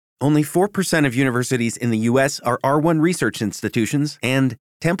Only 4% of universities in the U.S. are R1 research institutions, and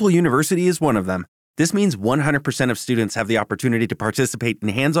Temple University is one of them. This means 100% of students have the opportunity to participate in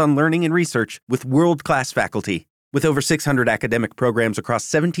hands-on learning and research with world-class faculty. With over 600 academic programs across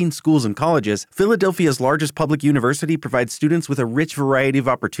 17 schools and colleges, Philadelphia's largest public university provides students with a rich variety of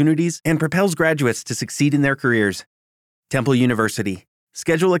opportunities and propels graduates to succeed in their careers. Temple University.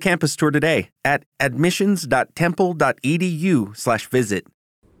 Schedule a campus tour today at admissions.temple.edu/visit.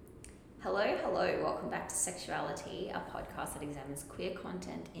 Hello, welcome back to Sexuality, a podcast that examines queer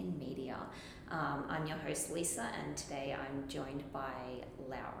content in media. I'm your host Lisa, and today I'm joined by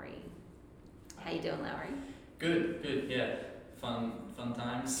Lowry. How you doing, Lowry? Good, yeah. Fun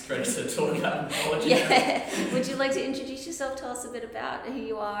times. Great to talk about mythology. Yeah. Would you like to introduce yourself? Tell us a bit about who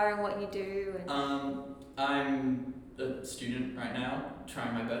you are and what you do. I'm a student right now,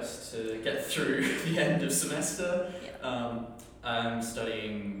 trying my best to get through the end of semester. Yeah. I'm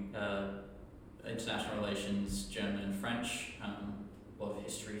studying international relations, German and French, a lot of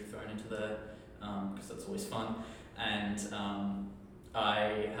history thrown into there, because that's always fun. And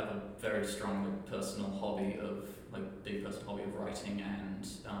I have a very strong big personal hobby of writing and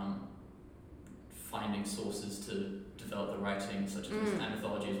finding sources to develop the writing, such as and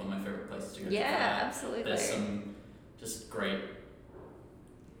mythology is one of my favorite places to go. Yeah, absolutely. There's some just great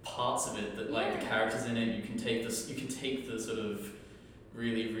parts of it that, like, the characters in it, you can take the sort of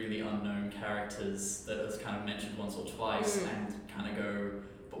really unknown characters that is kind of mentioned once or twice and kind of go,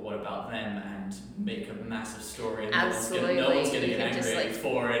 but what about them, and make a massive story, and Absolutely. no one's going to get angry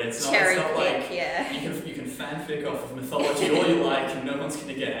for it. It's not like you can fanfic off of mythology all you like, and no one's going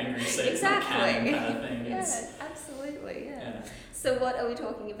to get angry, say it's not canon kind of thing. Absolutely. So what are we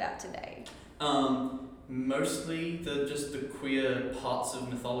talking about today? Mostly the queer parts of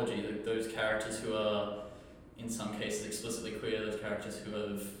mythology, those characters who are, in some cases, explicitly queer, those characters who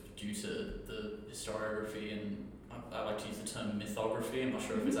have, due to the historiography, and I like to use the term mythography, I'm not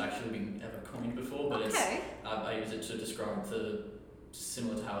sure if it's actually been ever coined before, but I use it to describe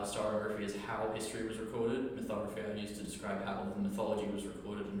similar to how historiography is how history was recorded. Mythography I use to describe how the mythology was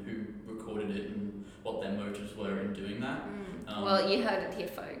recorded and who recorded it and what their motives were in doing that. Well, you heard it here,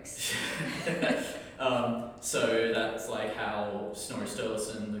 folks. So that's like how Snorri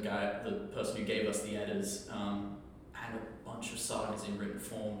Sturluson, the person who gave us the Eddas, had a bunch of sagas in written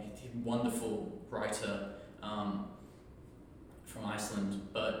form. He's a wonderful writer from Iceland,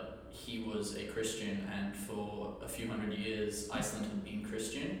 but he was a Christian, and for a few hundred years Iceland had been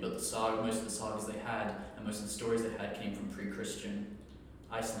Christian, but most of the sagas they had and most of the stories they had came from pre-Christian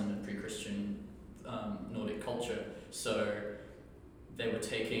Iceland and pre-Christian Nordic culture. So they were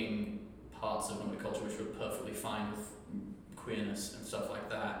taking parts of Nordic culture which were perfectly fine with queerness and stuff like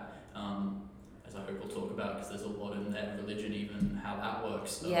that, as I hope we'll talk about, because there's a lot in their religion, even how that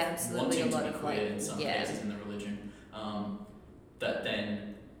works. Absolutely. Wanting to be queer in some cases in the religion. That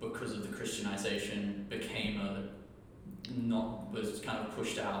then, because of the Christianization, was kind of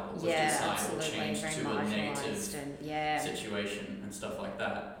pushed out or pushed aside or changed to a negative situation and stuff like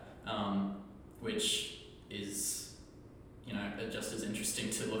that, which is, just as interesting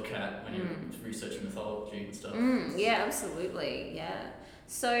to look at when you're researching mythology and stuff. Absolutely.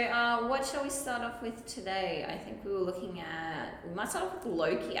 So what shall we start off with today? I think we might start off with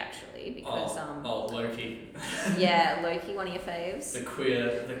Loki, actually, because Loki. Loki, one of your faves. The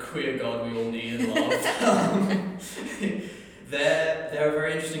queer god we all need and love. They're a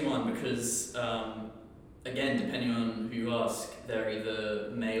very interesting one because, again, depending on who you ask, they're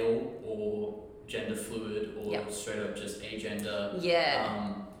either male or gender fluid or straight up just agender.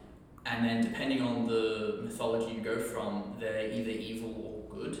 And then depending on the mythology you go from, they're either evil or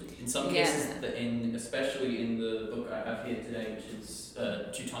good. In some cases, especially in the book I have here today, which is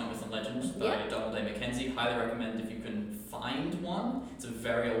Teutonic Myth and Legends by Donald A. Mackenzie. Highly recommend if you can find one. It's a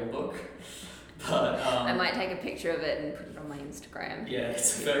very old book. But I might take a picture of it and put it on my Instagram. Yeah,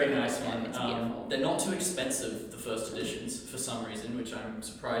 it's a very nice one. It's beautiful. They're not too expensive, the first editions, for some reason, which I'm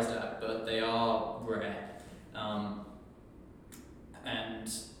surprised at, but they are rare.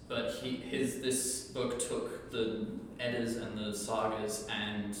 This book took the Eddas and the sagas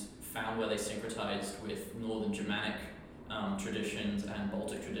and found where they syncretized with Northern Germanic traditions and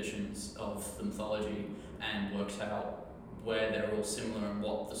Baltic traditions of the mythology, and worked out where they're all similar and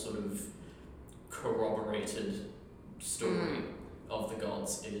what the sort of corroborated story of the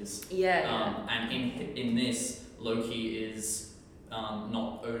gods is. And in this, Loki is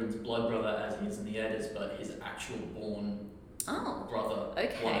not Odin's blood brother as he is in the Eddas, but his actual born brother,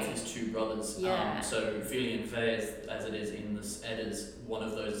 one of his two brothers. So Vili and Ve, as it is in the Eddas, one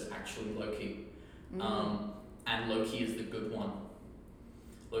of those is actually Loki. And Loki is the good one.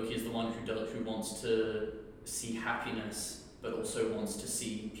 Loki is the one who wants to see happiness, but also wants to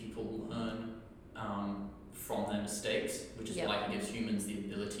see people learn from their mistakes, which is why he gives humans the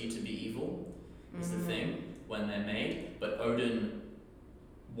ability to be evil. Is the thing when they're made. But Odin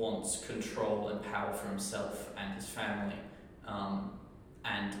wants control and power for himself and his family.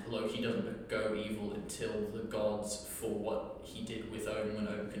 And Loki doesn't go evil until the gods, for what he did with Odin when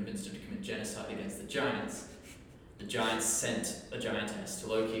Odin convinced him to commit genocide against the giants. The giants sent a giantess to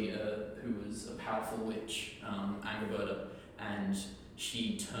Loki, who was a powerful witch, Angerboda, and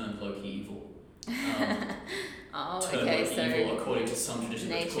she turned Loki evil. Evil according to some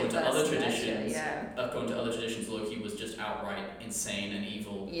traditions, according to other traditions. According to other traditions, Loki was just outright insane and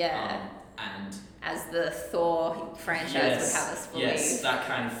evil. And as the Thor franchise would have us believe. Yes, that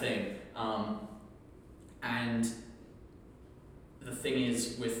kind of thing. And the thing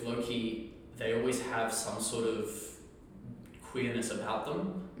is, with Loki, they always have some sort of queerness about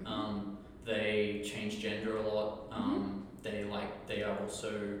them. They change gender a lot. They are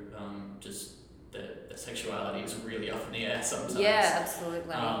also just their sexuality is really up in the air sometimes. Yeah,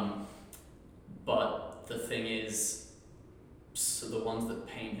 absolutely. But the thing is, so the ones that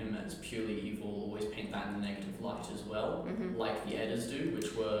paint him as purely evil always paint that in the negative light as well, like the Eddas do,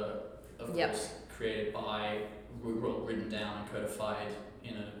 which were, of course, created by, written down and codified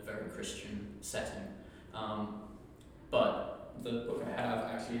in a very Christian setting. But the book I have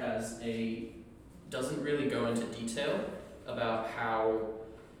actually doesn't really go into detail about how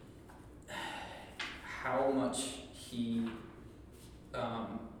much he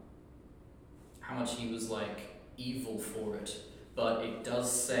was like evil for it, but it does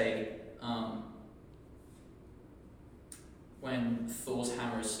say when Thor's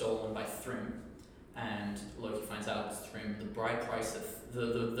hammer is stolen by Thrym and Loki finds out it's Thrym, the bride price of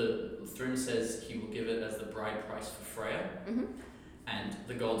the Thrym says he will give it as the bride price for Freya, and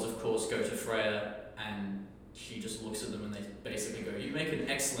the gods of course go to Freya and she just looks at them and they basically go, "You make an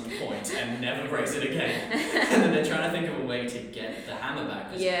excellent point," and never breaks it again. And then they're trying to think of a way to get the hammer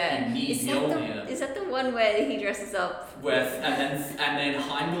back. You need Mjolnir. Is that the one where he dresses up? And then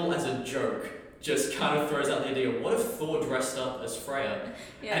Heimdall, as a joke, just kind of throws out the idea, what if Thor dressed up as Freya?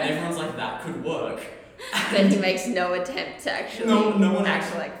 And everyone's like, that could work. But he makes no attempt to actually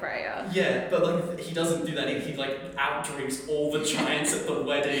act like Freya. Yeah, but like he doesn't do that either. He like outdrinks all the giants at the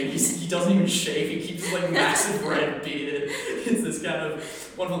wedding. He doesn't even shave. He keeps like massive red beard. It's this kind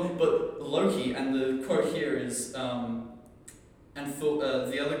of wonderful. But Loki, and the quote here is, and Thor,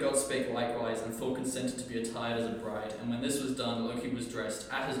 the other gods spake likewise, and Thor consented to be attired as a bride. And when this was done, Loki was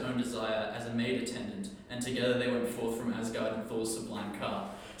dressed at his own desire as a maid attendant, and together they went forth from Asgard in Thor's sublime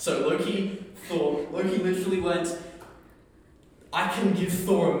car. So Loki literally went, I can give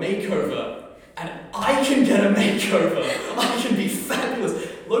Thor a makeover, and I can get a makeover. I can be fabulous.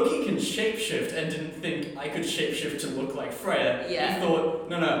 Loki can shapeshift and didn't think I could shapeshift to look like Freya. Yeah. He thought,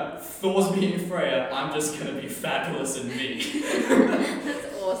 no, Thor's being Freya, I'm just going to be fabulous in me.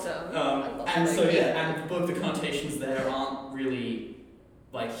 That's awesome. And both the connotations there aren't really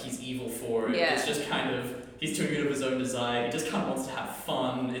like he's evil for it. Yeah. It's just kind of, he's doing it of his own desire. He just kind of wants to have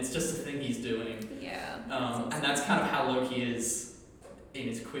fun. It's just a thing he's doing. Yeah. And that's kind of how Loki is in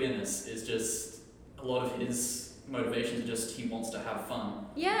his queerness, is just a lot of his motivations are just he wants to have fun.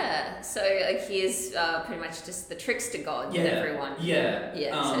 Yeah, so like he is pretty much just the trickster god with everyone.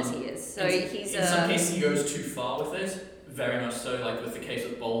 Says he is. So he's in some cases he goes too far with it, very much so, like with the case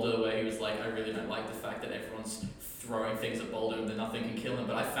with Balder, where he was like, I really don't like the fact that everyone's throwing things at Balder and then nothing can kill him,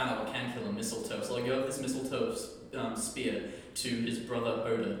 but I found out what can kill him, mistletoe. So I go with this mistletoe spear to his brother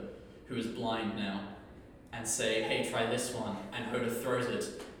Hoder, who is blind now, and say, hey, try this one, and Hoder throws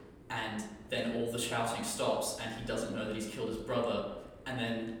it, and then all the shouting stops, and he doesn't know that he's killed his brother,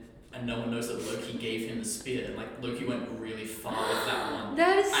 and no one knows that Loki gave him the spear, and like Loki went really far with that one.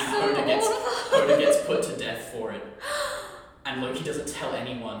 That is and so Hoder gets put to death for it, and Loki doesn't tell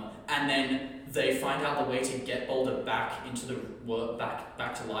anyone, and then they find out the way to get Balder back into the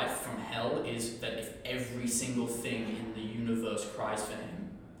back to life from hell is that if every single thing in the universe cries for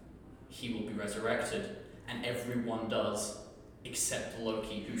him, he will be resurrected, and everyone does. Except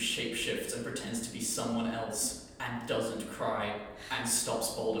Loki, who shapeshifts and pretends to be someone else and doesn't cry and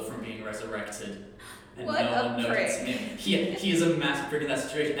stops Balder from being resurrected. And what no one knows prick. it's him. He is a massive prick in that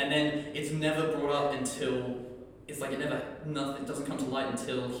situation. And then it's never brought up until it doesn't come to light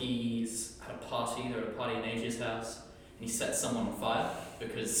until he's at a party. They're at a party in AJ's house, and he sets someone on fire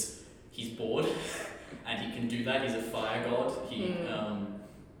because he's bored, and he can do that. He's a fire god.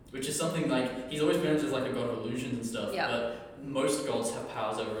 Which is something like he's always been as like a god of illusions and stuff. But most gods have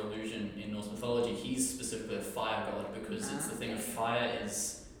powers over illusion in Norse mythology. He's specifically a fire god because it's the thing of fire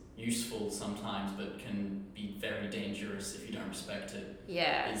is sometimes, but can be very dangerous if you don't respect it.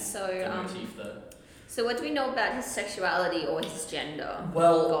 Yeah. Is So the motif there. So what do we know about his sexuality or his gender?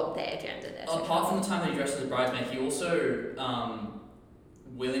 Well, or their gender. Apart from the time that he dressed as a bridesmaid, he also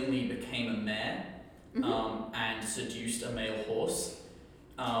willingly became a mare and seduced a male horse.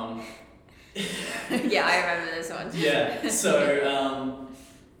 Yeah, I remember this one. Yeah, so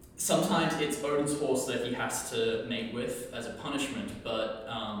sometimes it's Odin's horse that he has to mate with as a punishment, but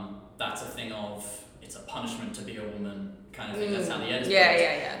that's a thing of it's a punishment to be a woman kind of thing. That's how the Edda's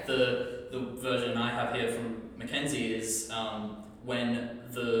built. The version I have here from Mackenzie is when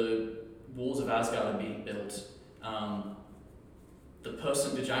the walls of Asgard are being built,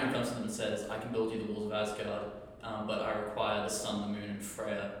 the giant comes to them and says, I can build you the walls of Asgard, but I require the sun, the moon, and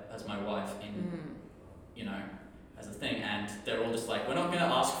Freya as my wife as a thing. And they're all just like, we're not going to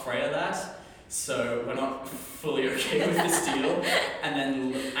ask Freya that, so we're not fully okay with this deal. And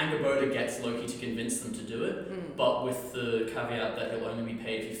then Angerboda gets Loki to convince them to do it, but with the caveat that he'll only be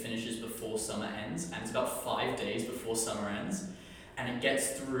paid if he finishes before summer ends, and it's about 5 days before summer ends. And it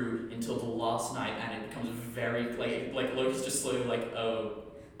gets through until the last night, and it becomes very like Loki's just slowly like, oh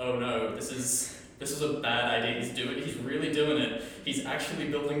no, this is a bad idea. He's really doing it. He's actually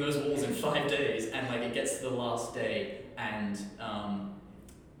building those walls in 5 days, and like it gets to the last day, and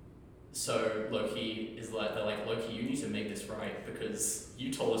so Loki is like, they're like, Loki, you need to make this right because you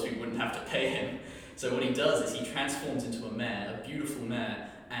told us we wouldn't have to pay him. So what he does is he transforms into a mare, a beautiful mare,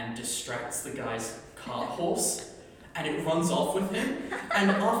 and distracts the guy's cart horse. And it runs off with him. And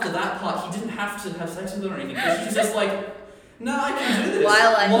after that part, he didn't have to have sex with her or anything. Because she's just like, no, I can do this.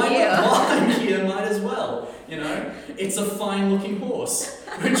 While I'm here, might as well. It's a fine-looking horse,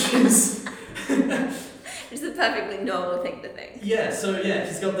 which is... It's a perfectly normal thing to think. Yeah,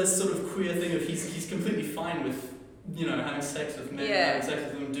 he's got this sort of queer thing of he's completely fine with, having sex with men, having sex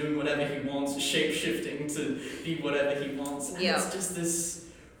with them, doing whatever he wants, shape-shifting to be whatever he wants. And it's just this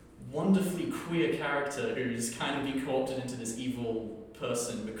wonderfully queer character who's kind of been co-opted into this evil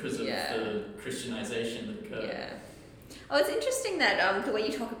person because of the Christianization that occurred. Yeah. Oh, it's interesting that the way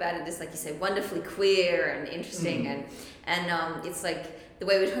you talk about it is, like you say, wonderfully queer and interesting, and it's like the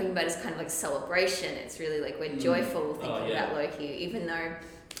way we're talking about it is kind of like celebration. It's really like we're joyful thinking about Loki, even though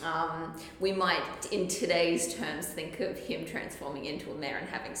we might, in today's terms, think of him transforming into a mare and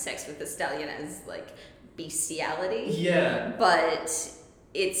having sex with the stallion as like bestiality. Yeah. But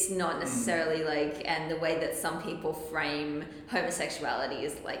it's not necessarily like, and the way that some people frame homosexuality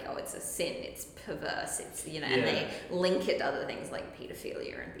is like, oh, it's a sin, it's perverse, it's, and they link it to other things like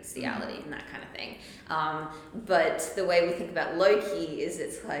pedophilia and bestiality and that kind of thing. But the way we think about Loki is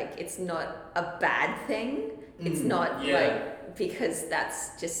it's like, it's not a bad thing. It's not like, because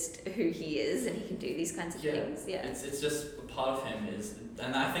that's just who he is and he can do these kinds of things. Yeah. It's just a part of him is,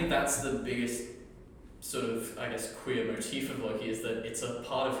 and I think that's the biggest sort of, I guess, queer motif of Loki is that it's a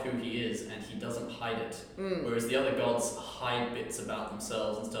part of who he is and he doesn't hide it. Whereas the other gods hide bits about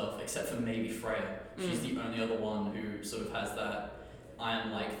themselves and stuff, except for maybe Freya. She's the only other one who sort of has that, I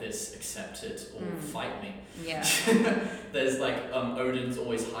am like this, accept it or fight me. Yeah. There's like, Odin's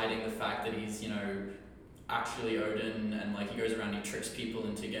always hiding the fact that he's, actually Odin, and like he goes around, he tricks people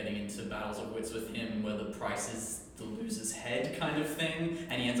into getting into battles of wits with him where the price is the loser's head kind of thing,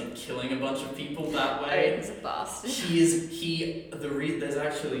 and he ends up killing a bunch of people that way. Odin's a bastard. There's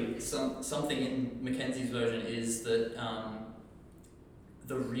actually something in Mackenzie's version is that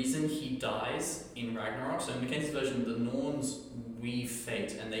the reason he dies in Ragnarok, so in Mackenzie's version, the Norns weave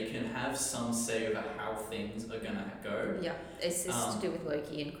fate and they can have some say over how things are gonna go. Yeah. Is this to do with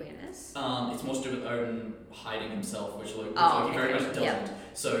Loki and queerness? It's more to do with Odin hiding himself, which Loki very much doesn't. Yeah.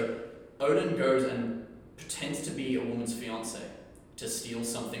 So Odin goes and pretends to be a woman's fiance to steal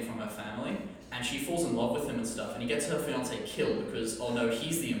something from her family, and she falls in love with him and stuff, and he gets her fiance killed because, oh no,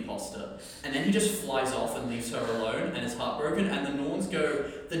 he's the imposter. And then he just flies off and leaves her alone and is heartbroken, and the Norns go,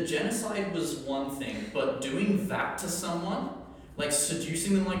 the genocide was one thing, but doing that to someone, like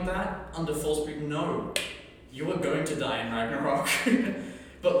seducing them like that under false pretense, no, you are going to die in Ragnarok.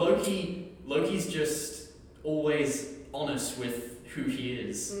 But Loki's just always honest with who he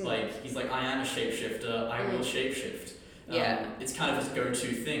is. Like, he's like, I am a shapeshifter, I will shapeshift. It's kind of his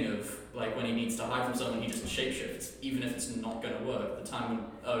go-to thing of, like, when he needs to hide from someone, he just shapeshifts, even if it's not going to work. The time when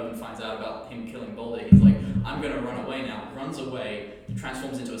Odin finds out about him killing Balder, he's like, I'm going to run away now. Runs away,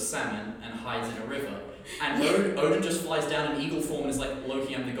 transforms into a salmon, and hides in a river. And Odin just flies down in eagle form and is like,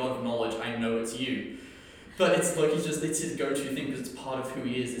 Loki, I'm the god of knowledge, I know it's you. But it's his go-to thing because it's part of who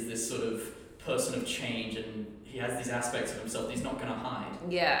he is this sort of person of change, and he has these aspects of himself that he's not going to hide.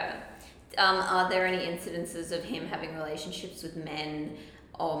 Yeah. Are there any incidences of him having relationships with men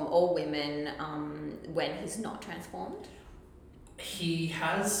or women when he's not transformed? He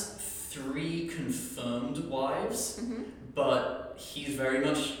has 3 confirmed wives, but he's very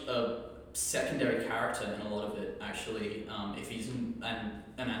much a secondary character in a lot of it, actually. If he's an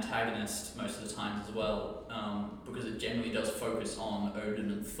antagonist most of the times as well, because it generally does focus on Odin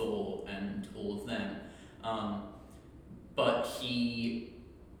and Thor and all of them. But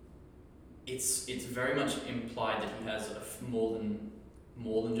it's very much implied that he has more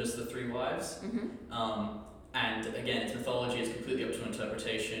than just the 3 wives. And again, it's mythology, it's completely up to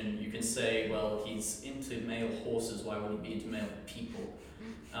interpretation. You can say, well, he's into male horses, why would he be into male people?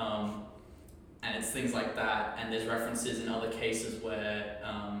 And it's things like that, and there's references in other cases where,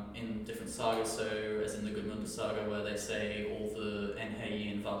 in different sagas, so as in the Gudmundar saga, where they say all the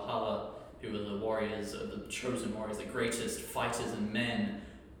Enheyi in Valhalla, who are the warriors, the chosen warriors, the greatest fighters and men,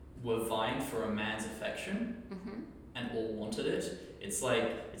 were vying for a man's affection, and all wanted it. It's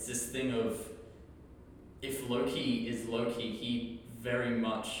this thing of, if Loki is Loki, he very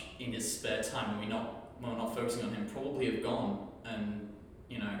much in his spare time, when we're not focusing on him, probably have gone and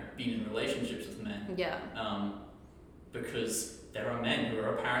been in relationships with men. Yeah. Because there are men who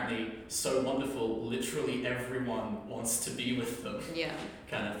are apparently so wonderful, literally everyone wants to be with them. Yeah.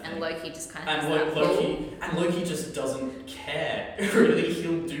 Kind of thing. And Loki just kind of and Loki just doesn't care. Really,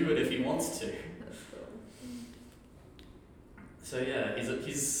 he'll do it if he wants to. That's cool. So yeah,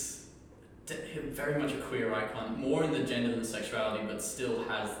 he's very much a queer icon, more in the gender than sexuality, but still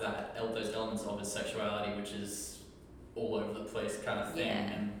has those elements of his sexuality, which is all over the place kind of thing.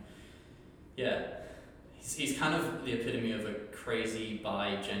 Yeah. And yeah, he's kind of the epitome of a crazy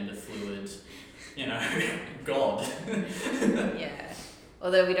gender fluid, god. Yeah.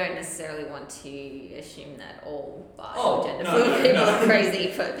 Although we don't necessarily want to assume that all gender no, fluid people are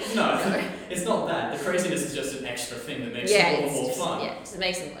crazy, but no, it's not that. The craziness is just an extra thing that makes it all more fun. Yeah, it just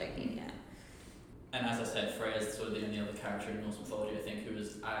makes them Loki. Yeah. And as I said, Freya's sort of the only other character in Norse mythology, I think, who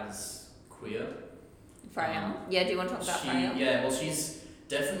is as queer. Freya. Do you want to talk about Freya? Yeah, well, she's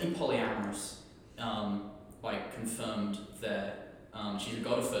definitely polyamorous, confirmed there. She's a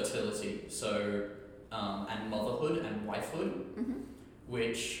god of fertility, so, and motherhood and wifehood,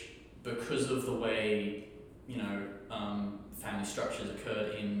 which, because of the way, family structures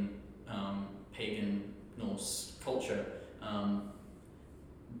occurred in pagan Norse culture,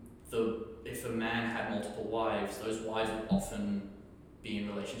 if a man had multiple wives, those wives would often be in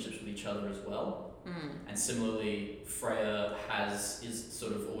relationships with each other as well. And similarly, Freya is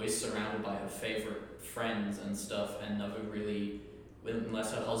sort of always surrounded by her favourite friends and stuff, and never really,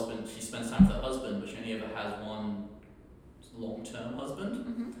 unless her husband, she spends time with her husband, but she only ever has one long-term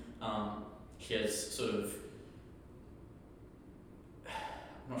husband. She has sort of,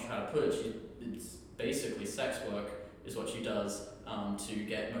 I'm not sure how to put it, it's basically sex work is what she does to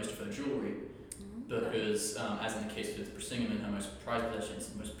get most of her jewellery. Because, as in the case with Brisingamen, her most prized possession, it's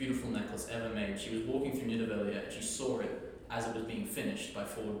the most beautiful necklace ever made. She was walking through Nidavellir and she saw it as it was being finished by the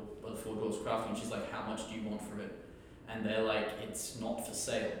four dwarves crafting, and she's like, how much do you want for it? And they're like, it's not for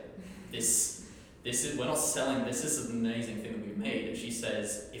sale. We're not selling, this is an amazing thing that we've made. And she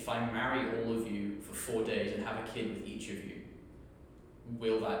says, if I marry all of you for 4 days and have a kid with each of you,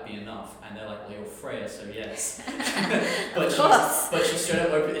 will that be enough? And they're like, well, you're Freya, so yes. but she's straight up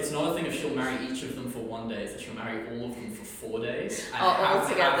open. It's not a thing if she'll marry each of them for 1 day, it's that she'll marry all of them for 4 days and have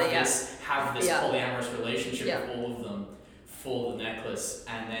this polyamorous relationship with all of them for the necklace.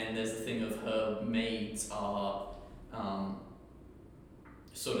 And then there's the thing of her maids are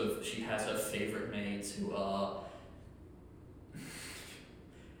she has her favourite maids who are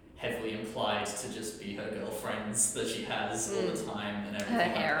heavily implied to just be her girlfriends that she has all the time and everything.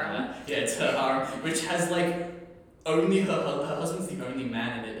 Her harem. Yeah, it's her harem, which has only her husband's the only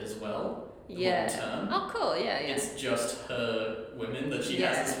man in it as well. Yeah. Long term. Oh, cool. Yeah. It's just her women that she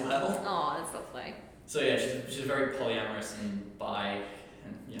has as well. Oh, that's lovely. So yeah, she's a very polyamorous and bi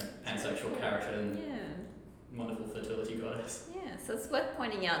and pansexual character and wonderful fertility goddess. Yeah, so it's worth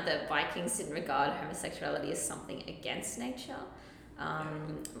pointing out that Vikings didn't regard homosexuality as something against nature.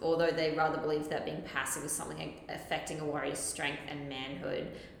 Although they rather believed that being passive was something affecting a warrior's strength and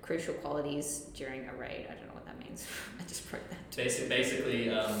manhood, crucial qualities during a raid. I don't know what that means. I just wrote that. Basically,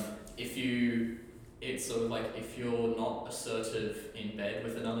 it's sort of like if you're not assertive in bed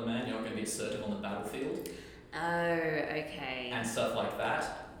with another man, you're not going to be assertive on the battlefield. Oh, okay. And stuff like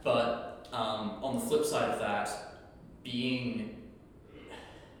that. But on the flip side of that, being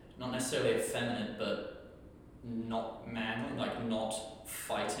not necessarily effeminate, but not manly, not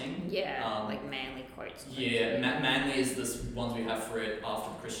fighting. Yeah, manly quotes. Yeah, manly is the ones we have for it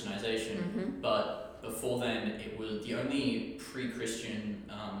after Christianization, but before then, it was the only pre-Christian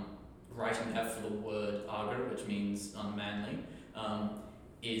writing we have for the word agar, which means unmanly,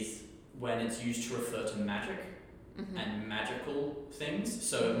 is when it's used to refer to magic and magical things.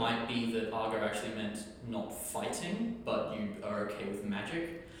 So it might be that agar actually meant not fighting, but you are okay with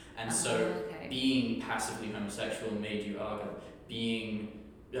magic. And so being passively homosexual made you agar. Being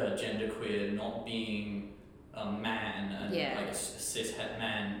genderqueer, not being a man, and like a cis-het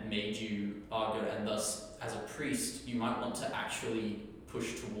man, made you agar. And thus, as a priest, you might want to actually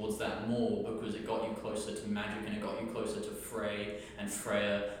push towards that more because it got you closer to magic and it got you closer to Frey and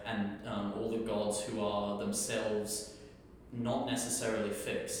Freya and all the gods who are themselves not necessarily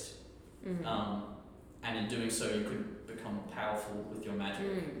fixed. And in doing so, you could become powerful with your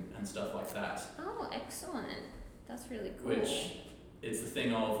magic and stuff like that. Oh, excellent. That's really cool. Which it's the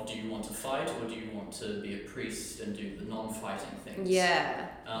thing of, do you want to fight or do you want to be a priest and do the non-fighting things?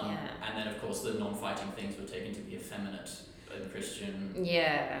 And then, of course, the non-fighting things were taken to be effeminate and Christian.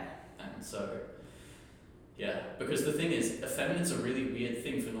 And so, because the thing is, effeminate's a really weird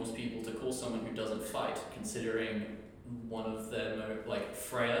thing for Norse people to call someone who doesn't fight, considering one of them, like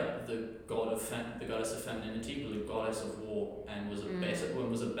Freya, the goddess of femininity, was a goddess of war and was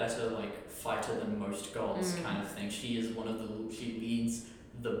a better like fighter than most gods, kind of thing. She is she leads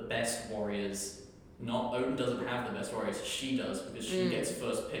the best warriors. Not Odin doesn't have the best warriors, she does, because she gets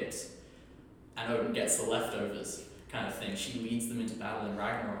first picks and Odin gets the leftovers, kind of thing. She leads them into battle in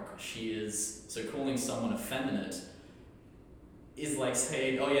Ragnarok. So calling someone effeminate is like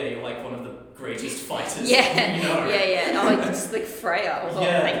saying, oh yeah, you're like one of the greatest fighters. Oh, it's like Freya. Oh,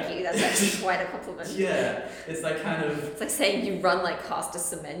 thank you. That's actually quite a compliment. It's like kind of. It's like saying you run like Caster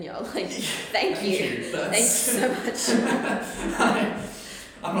Semenya. Like, thank you. Thank you so much.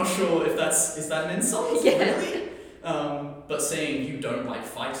 I'm not sure if is that an insult? Really? But saying you don't like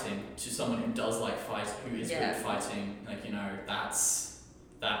fighting to someone who does like fighting, who is good at fighting, like,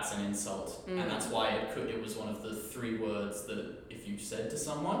 that's an insult. And that's why it was one of the 3 words that if you said to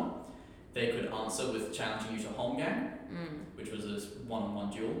someone, they could answer with challenging you to Holmgang, which was a one-on-one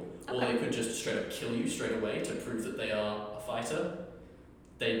duel, or they could just straight up kill you straight away to prove that they are a fighter.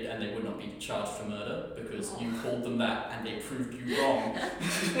 They would not be charged for murder because you called them that and they proved you wrong.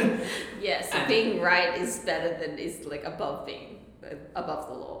 So being right is like above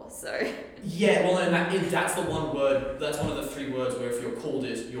the law. So and that's the one word. That's one of the 3 words where if you're called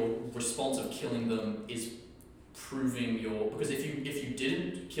it, your response of killing them is proving because if you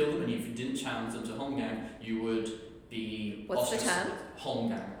didn't kill them and if you didn't challenge them to Holmgang, you would be. What's the term?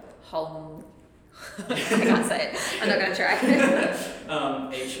 Holmgang. I can't say it. I'm not going to try. Holmgang.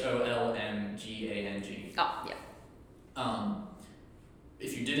 Oh, yeah.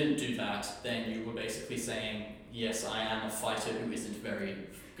 If you didn't do that, then you were basically saying, yes, I am a fighter who isn't very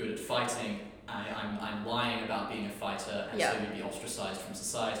good at fighting. I'm lying about being a fighter, and so you'd be ostracized from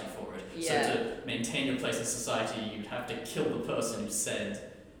society for it. So to maintain your place in society, you'd have to kill the person who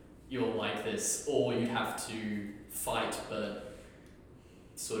said you're like this, or you'd have to fight, but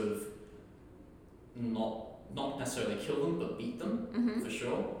sort of not necessarily kill them, but beat them for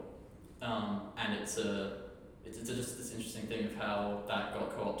sure. And it's just this interesting thing of how that got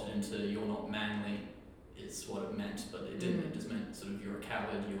co-opted into "you're not manly" is what it meant, but it didn't. It just meant sort of you're a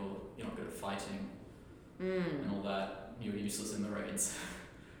coward, you're not good at fighting, and all that. You're useless in the raids.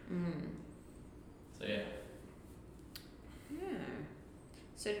 So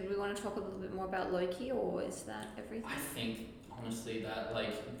So did we want to talk a little bit more about Loki, or is that everything? I think honestly that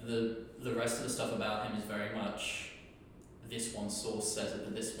like the rest of the stuff about him is very much this one source says it,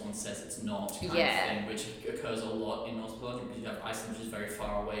 but this one says it's not kind of thing, which occurs a lot in Norse mythology because you have Iceland, which is very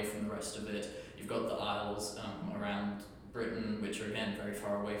far away from the rest of it. You've got the Isles around Britain, which are again very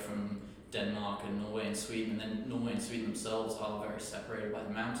far away from Denmark and Norway and Sweden, and then Norway and Sweden themselves are very separated by the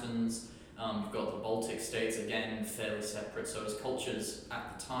mountains. You've got the Baltic states, again, fairly separate. So as cultures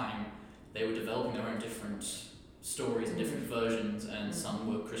at the time, they were developing their own different stories and different versions, and some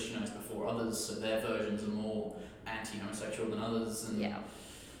were Christianized before others, so their versions are more anti-homosexual than others, and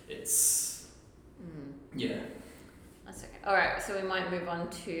it's that's okay. All right, so we might move on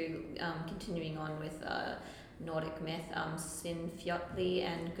to continuing on with Nordic myth, Sinfjotli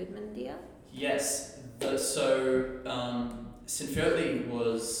and Gudmundur. Yes, Sinfjotli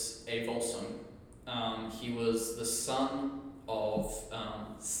was a Volsung. He was the son of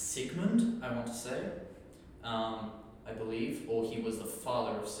Sigmund, I want to say, I believe, or he was the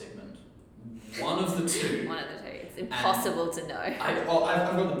father of Sigmund. One of the two. One of the two. It's impossible to know. I've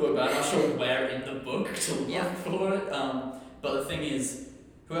got the book, but I'm not sure where in the book to look for it. But the thing is,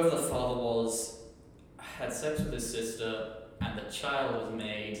 whoever the father was had sex with his sister, and the child was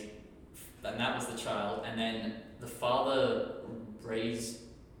made and that was the child, and then the father raised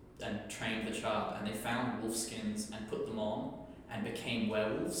and trained the child, and they found wolf skins and put them on and became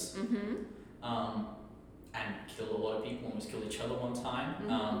werewolves. And killed a lot of people, almost killed each other one time.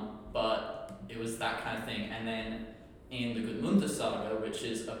 But it was that kind of thing. And then in the Gudmundar saga, which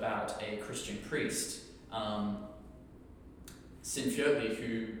is about a Christian priest, Sinfjotli,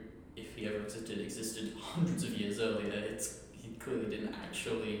 who, if he ever existed hundreds of years earlier, he clearly didn't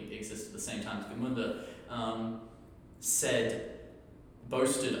actually exist at the same time as Gudmundar,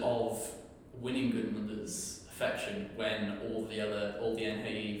 boasted of winning Gudmundar's affection when all the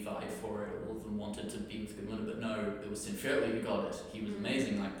Enhei vied for it, all of them wanted to be with Gudmundar, but no, it was Sinfjotli who got it. He was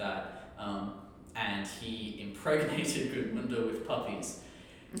amazing like that, and he impregnated Gudmundar with puppies.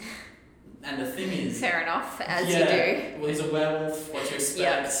 And the thing is... Fair enough, as you do. Well, he's a werewolf, what do you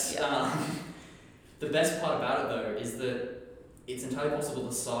expect? Yep. The best part about it, though, is that it's entirely possible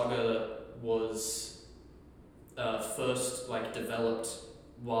the saga was first developed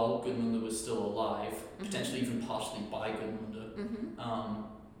while Gudmundar was still alive, potentially even partially by Gudmundar.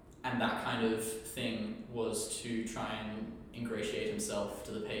 And that kind of thing was to try and ingratiate himself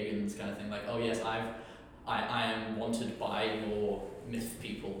to the pagans, kind of thing, like, oh yes, I am wanted by your myth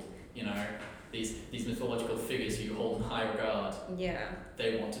people, these mythological figures who you hold in high regard. Yeah.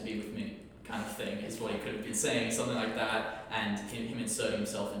 They want to be with me, kind of thing, is what he could have been saying, something like that, and him inserting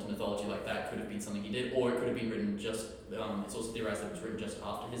himself into mythology like that could have been something he did, or it could have been written just, it's also theorized that it was written just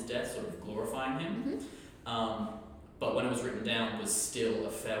after his death, sort of glorifying him. But when it was written down, it was still a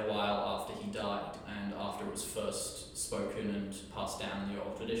fair while after he died, and after it was first spoken and passed down in the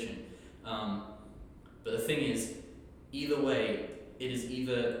oral tradition. But the thing is, either way, it is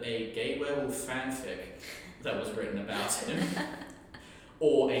either a gay werewolf fanfic that was written about him,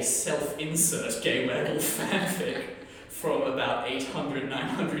 or a self-insert gay werewolf fanfic from about 800,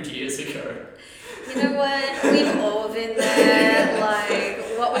 900 years ago. You know what? We've all been there.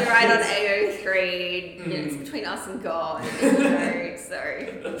 Like, what we write on AO3, it's between us and God. So.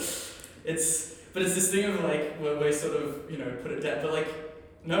 But it's this thing of where we sort of, put it down, but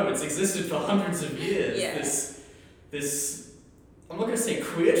no, it's existed for hundreds of years. Yeah. This, I'm not going to say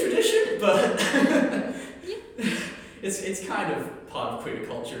queer tradition, but it's kind of part of queer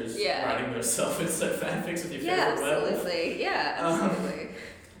culture is writing those self-insert fanfics with your favorite werewolf. Yeah, absolutely.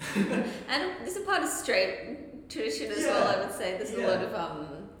 And there's a part of straight tradition as well, I would say. There's a lot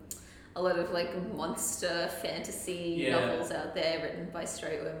of monster fantasy novels out there written by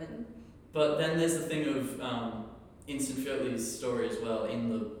straight women. But then there's the thing of in Sinfjotli's story as well,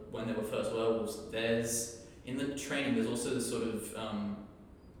 when they were first werewolves, in the training there's also this sort of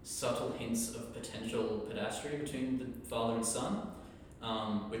subtle hints of potential pedastry between the father and son,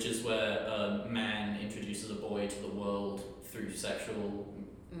 which is where a man introduces a boy to the world through sexual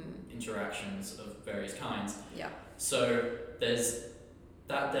interactions of various kinds. Yeah. So there's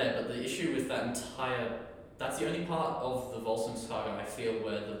that there, but the issue with that's the only part of the Volsung saga I feel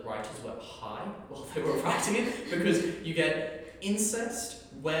where the writers were high while they were writing it, because you get incest,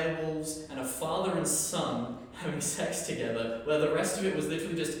 werewolves, and a father and son having sex together, where the rest of it was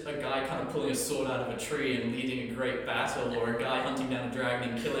literally just a guy kind of pulling a sword out of a tree and leading a great battle, or a guy hunting down a dragon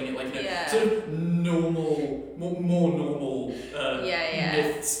and killing it, sort of normal, more normal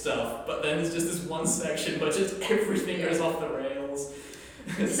myth stuff. But then there's just this one section where just everything goes off the rails.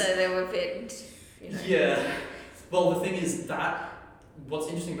 So they were a bit... Yeah. Well, the thing is what's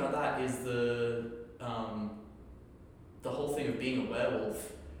interesting about that is the whole thing of being a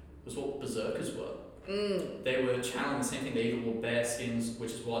werewolf was what berserkers were. They were channeling the same thing. They either wore bear skins,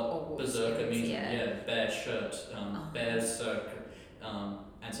 which is what berserker means. Bear shirt, berserk.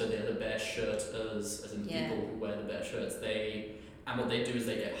 And so they're the bear shirt as in people who wear the bear shirts. And what they do is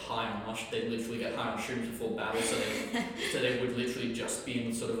they get high on they literally get high on shrooms before battle, so they would literally just be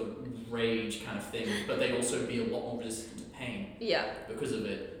in sort of a rage kind of thing, but they'd also be a lot more resistant to pain because of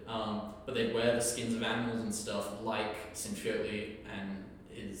it. But they'd wear the skins of animals and stuff, like Sinfjotli and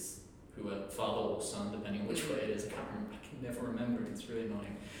who are father or son, depending on which way it is. I can never remember, it's really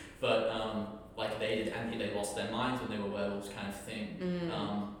annoying. But like they did, and they lost their minds when they were werewolves kind of thing.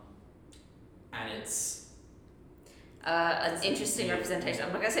 And it's an interesting representation.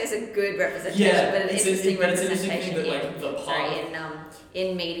 I'm not going to say it's a good representation, but an interesting representation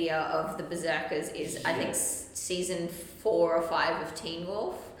in media of the berserkers is, I think, season 4 or 5 of Teen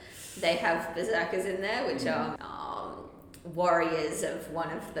Wolf. They have berserkers in there, which are warriors of one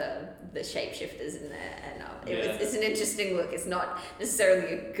of the shapeshifters in there, and it's an interesting look. It's not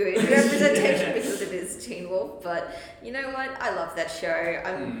necessarily a good representation because it is Teen Wolf, but you know what? I love that show.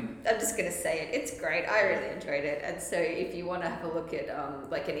 I'm just gonna say it. It's great. I really enjoyed it, and so if you want to have a look at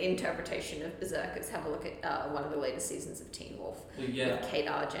like an interpretation of Berserkers, have a look at one of the latest seasons of Teen Wolf with Kate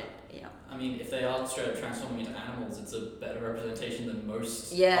Argent. Yeah. I mean, if they are straight up transforming into animals, it's a better representation than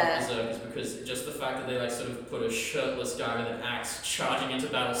most of Yeah. Berserkers, because just the fact that they like sort of put a shirtless guy with an axe charging into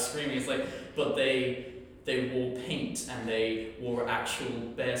battle screaming, it's like, but they wore paint and they wore actual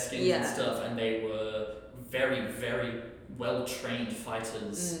bear skins and stuff, and they were very, very well trained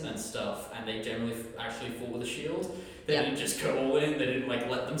fighters and stuff, and they generally actually fought with a shield. They didn't just go all in, they didn't like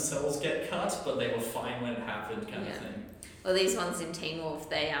let themselves get cut, but they were fine when it happened, kind of thing. Well, these ones in Teen Wolf,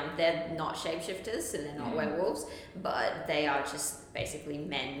 they're not shapeshifters and they're not werewolves, but they are just basically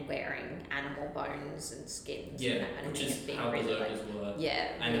men wearing animal bones and skins. Yeah, and which is being how really, Berserkers were. Yeah,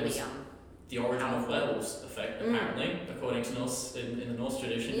 and really it was the origin of werewolves, apparently, according to Norse, in the Norse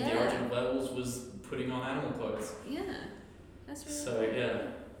tradition. The origin of werewolves was putting on animal clothes. Yeah, that's really so cool. yeah.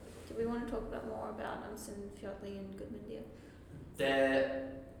 Do we want to talk about more about Sinfjotli and Gudmundur? They're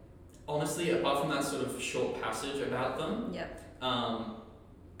honestly, apart from that sort of short passage about them,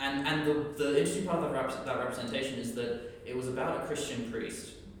 and the interesting part of that representation is that it was about a Christian priest,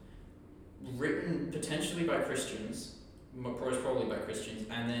 written potentially by Christians, probably by Christians,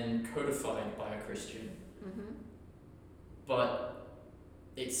 and then codified by a Christian. But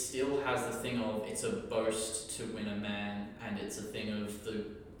it still has the thing of, it's a boast to win a man, and it's a thing of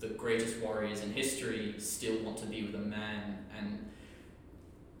the greatest warriors in history still want to be with a man, and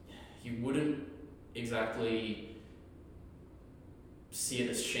you wouldn't exactly see it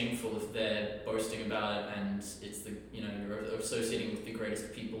as shameful if they're boasting about it, and it's the, you know, you're associating with the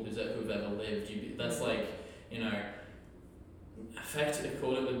greatest people who've ever lived. That's like, you know,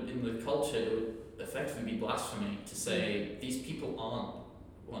 in the culture, it would effectively be blasphemy to say these people aren't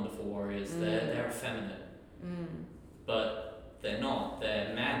wonderful warriors. They're effeminate, but they're not.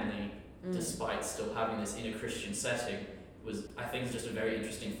 They're manly, despite still having this inner Christian setting. I think it's just a very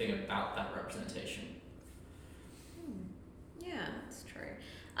interesting thing about that representation. Yeah, that's true.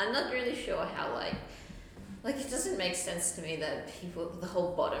 I'm not really sure how like it doesn't make sense to me that the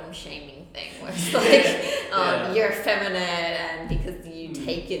whole bottom shaming thing where it's like you're effeminate and because you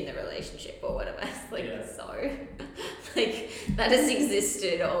take in the relationship or whatever. It's like so like that has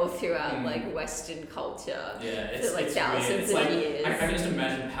existed all throughout like Western culture for like thousands of years. I can just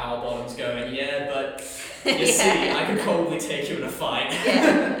imagine power bottoms going, but you see, I could probably take you in a fight.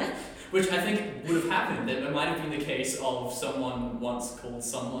 Which I think would have happened. It might have been the case of someone once called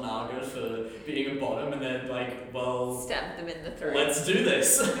someone Arga for being a bottom, and then like, well, stabbed them in the throat. Let's do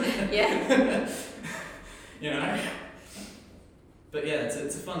this. You know. But yeah,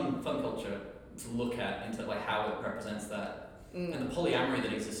 it's a fun culture to look at into like how it represents that, and the polyamory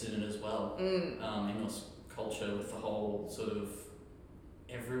that existed in it as well. In Norse culture, with the whole sort of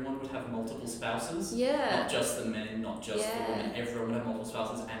everyone would have multiple spouses. Not just the men, not just the women. Everyone would have multiple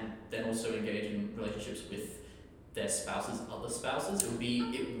spouses, and then also engage in relationships with their spouses' other spouses. It would be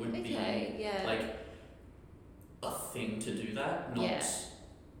like a thing to do that. Not.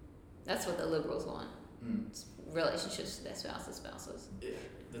 That's what the liberals want. It's relationships with their spouses. Yeah,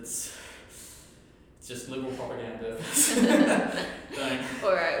 it's just liberal propaganda.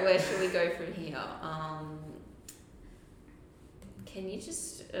 All right, where should we go from here? Can you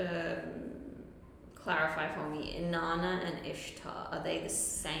just clarify for me, Inanna and Ishtar, are they the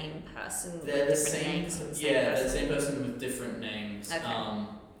same person They're with different names? They're the same person with different names. Okay.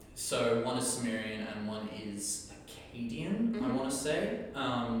 So one is Sumerian and one is Akkadian, I want to say,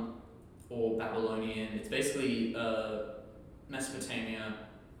 or Babylonian. It's basically Mesopotamia.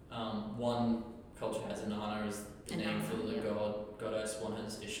 One culture has Inanna as the name for the goddess, one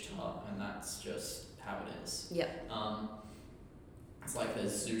has Ishtar, and that's just how it is. It's like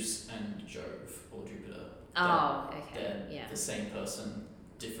there's Zeus and Jove or Jupiter. They're the same person,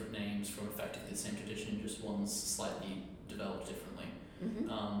 different names from effectively the same tradition, just one's slightly developed differently.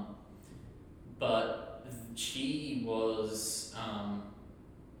 But she was a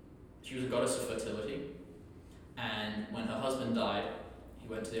goddess of fertility, and when her husband died, he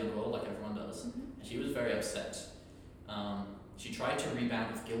went to the underworld like everyone does, and she was very upset. She tried to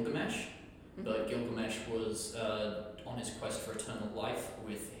rebound with Gilgamesh, but Gilgamesh was on his quest for eternal life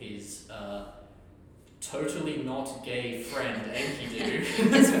with his totally not gay friend Enkidu.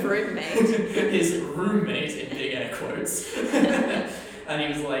 His roommate. His roommate in big air quotes. And he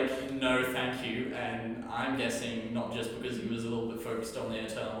was like, no, thank you. And I'm guessing not just because he was a little bit focused on the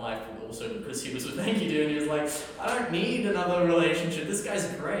eternal life, but also because he was with Enkidu and he was like, I don't need another relationship. This guy's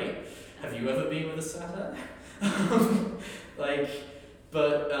great. Have you ever been with a satyr?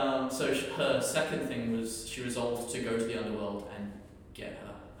 So her second thing was she resolved to go to the underworld and get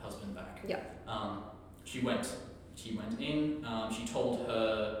her husband back. Yeah. She went in. She told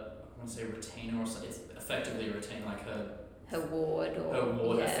her, I want to say retainer or something. It's effectively a retainer, like her ward,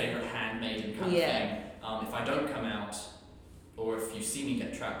 her favorite handmaiden kind of thing. If I don't come out, or if you see me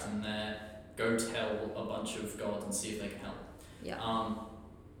get trapped in there, go tell a bunch of gods and see if they can help. Yeah.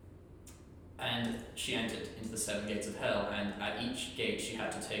 And she entered into the 7 gates of hell, and at each gate she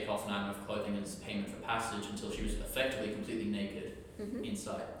had to take off an item of clothing as payment for passage until she was effectively completely naked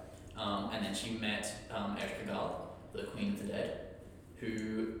inside. And then she met Ereshkigal, the Queen of the Dead,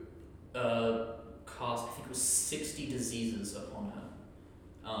 who cast, I think it was 60 diseases upon her.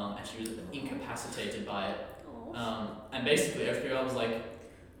 And she was incapacitated by it. And basically Ereshkigal was like,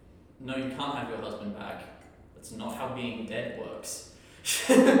 no, you can't have your husband back. That's not how being dead works.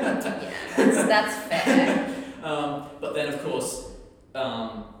 Yeah, that's fair. But then, of course,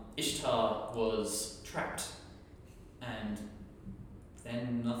 Ishtar was trapped, and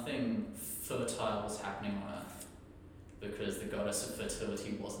then nothing fertile was happening on Earth because the goddess of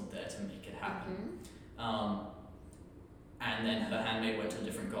fertility wasn't there to make it happen. And then her handmaid went to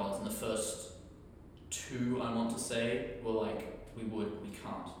different gods, and the first 2, I want to say, were like, we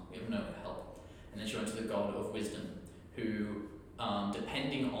can't, we have no help. And then she went to the god of wisdom, who,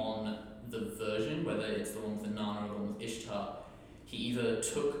 depending on the version, whether it's the one with Inanna or the one with Ishtar, he either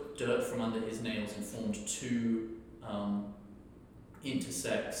took dirt from under his nails and formed 2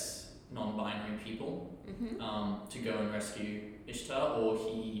 intersex, non-binary people to go and rescue Ishtar, or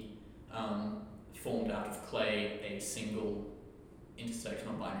he formed out of clay a single intersex,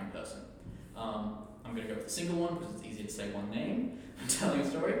 non-binary person. I'm going to go with the single one because it's easier to say one name and telling a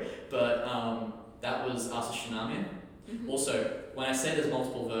story, but that was Asa Shinamia. Also, when I say there's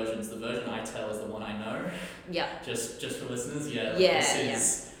multiple versions, the version I tell is the one I know. Yeah. Just for listeners,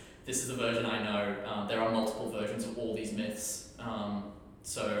 this is the version I know. There are multiple versions of all these myths.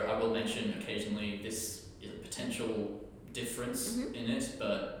 So I will mention occasionally this is a potential difference in it,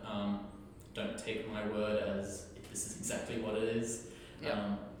 but don't take my word as this is exactly what it is.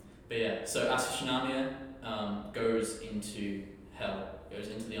 So Asa Shinamia goes into hell, goes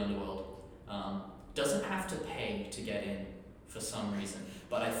into the underworld. Doesn't have to pay to get in for some reason,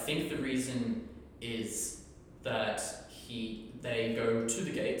 but I think the reason is that they go to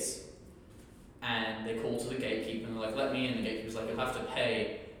the gates and they call to the gatekeeper and they're like, let me in. The gatekeeper's like, you'll have to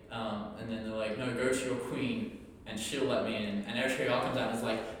pay, and then they're like, no, go to your queen and she'll let me in. And Ereshkigal comes out and is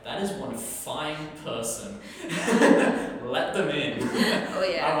like, that is one fine person. Let them in. Oh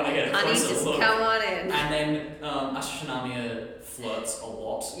yeah. I want to get a closer just look. Come on in. And then Asa Shinamia flirts a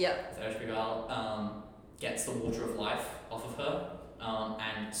lot with Ereshkigal, gets the water of life off of her,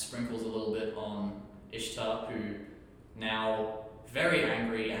 and sprinkles a little bit on Ishtar, who now very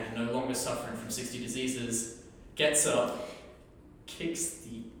angry and no longer suffering from 60 diseases, gets up, kicks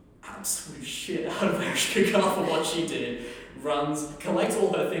the absolute shit out of Ereshkigal for what she did, runs, collects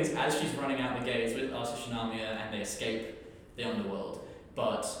all her things as she's running out the gates with Asa Shinamia, and they escape the underworld.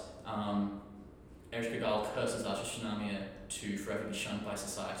 But Ereshkigal curses Asa Shinamia to forever be shunned by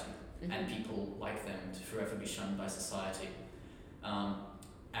society, and people like them to forever be shunned by society.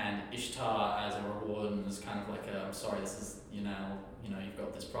 And Ishtar, as a reward, is kind of like, I'm sorry, this is, you've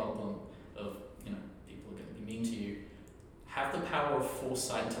got this problem of, people are going to be mean to you. Have the power of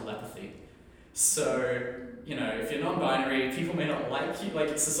foresight and telepathy. So, if you're non-binary, people may not like you,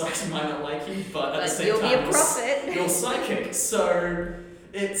 like society might not like you, but at the same time, you'll be a prophet. You're psychic. So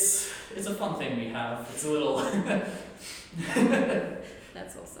it's a fun thing we have. It's a little.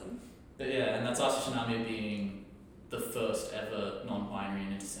 That's awesome. But yeah, and that's Asa Shinamia being the first ever non-binary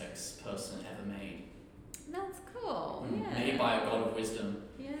and intersex person ever made. That's cool. Yeah. Made by a god of wisdom,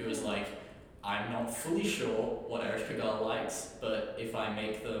 who was like, I'm not fully sure what Ereshkigal likes, but if I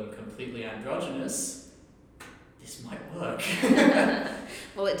make them completely androgynous, this might work.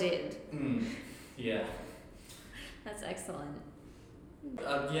 Well, it did. Yeah. That's excellent.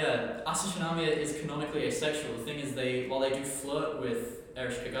 Asa Shinamia is canonically asexual. The thing is, while they do flirt with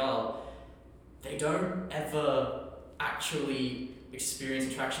Ereshkigal, they don't ever actually experience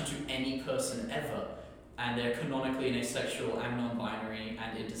attraction to any person ever. And they're canonically an asexual and non-binary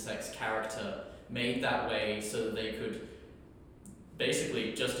and intersex character made that way so that they could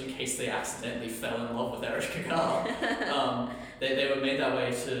basically, just in case they accidentally fell in love with Ereshkigal, they were made that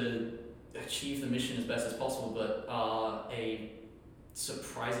way to achieve the mission as best as possible, but are a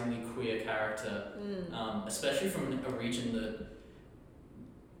surprisingly queer character, especially from a region that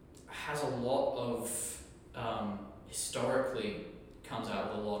has a lot of, historically comes out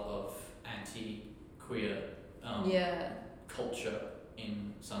with a lot of anti-queer culture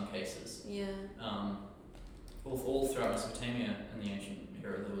in some cases. All throughout Mesopotamia in the ancient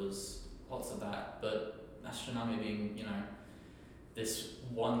era there was lots of that, but Ashkenazi being, this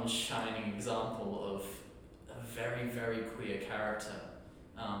one shining example of a very, very queer character,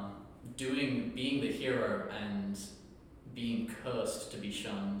 being the hero and being cursed to be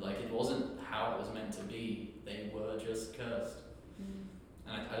shunned. Like, it wasn't how it was meant to be, they were just cursed. And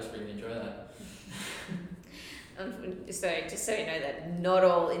I just really enjoy that. So, just so you know that not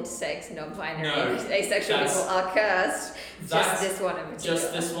all intersex, non-binary, No, asexual people are cursed. Just this one in particular.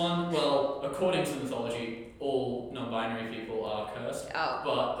 Just this one. Well, according to the mythology, all non-binary people are cursed. Oh.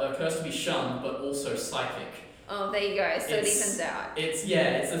 But cursed to be shunned, but also psychic. Oh, there you go. So it evens out. It's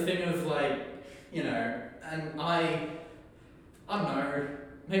a thing of like, and I don't know.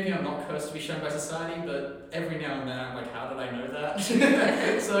 Maybe I'm not cursed to be shunned by society, but every now and then I'm like, how did I know that?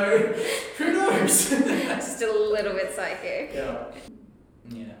 So, who knows? Just a little bit psychic. Yeah.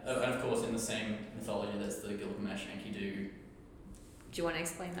 Yeah. And of course, in the same mythology, there's the Gilgamesh Enkidu. Do you want to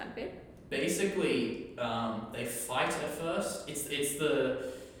explain that bit? Basically, they fight at first. It's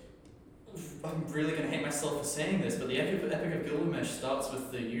the... I'm really going to hate myself for saying this, but the Epic of Gilgamesh starts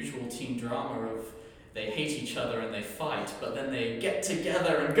with the usual teen drama of they hate each other and they fight, but then they get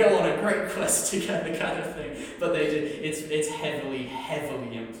together and go on a great quest together, kind of thing. But it's heavily,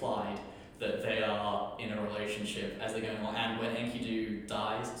 heavily implied that they are in a relationship as they're going along. And when Enkidu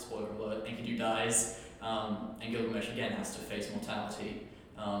dies, spoiler alert, Enkidu dies, and Gilgamesh again has to face mortality.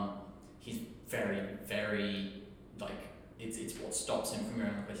 He's very, very, like, it's what stops him from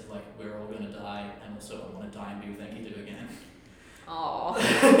going on the quest. He's like, we're all going to die, and also I want to die and be with Enkidu again. Aww. He's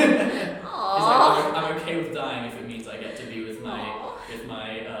like, I'm okay with dying if it means I get to be with my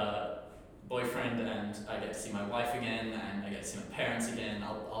boyfriend and I get to see my wife again and I get to see my parents again.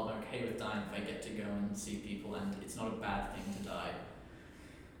 I'll be okay with dying if I get to go and see people, and it's not a bad thing to die.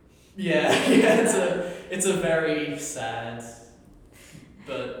 Yeah, it's a very sad,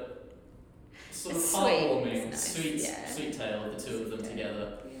 but sort of heartwarming, nice. sweet tale of the two of them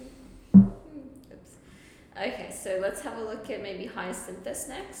together. Okay, so let's have a look at maybe Hyacinthus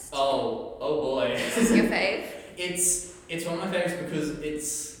next. Oh boy. Is this your fave? It's one of my favorites because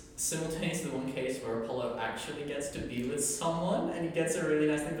it's simultaneously the one case where Apollo actually gets to be with someone and he gets a really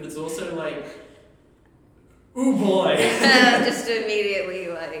nice thing, but it's also like, ooh boy. Just immediately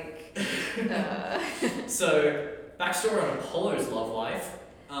like. So, backstory on Apollo's love life.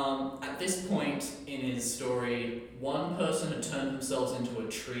 At this point in his story, one person had turned themselves into a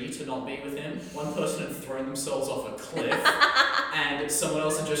tree to not be with him, one person had thrown themselves off a cliff, and someone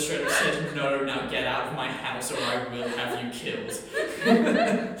else had just straight up said, no, now get out of my house or I will have you killed.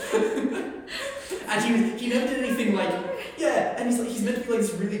 And he never did anything like, and he's meant to be like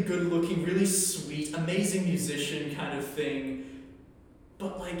this really good looking, really sweet, amazing musician kind of thing,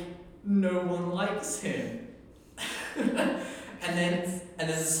 but like, no one likes him. And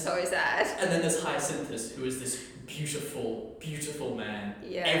then so sad. And then there's Hyacinthus, who is this beautiful, beautiful man.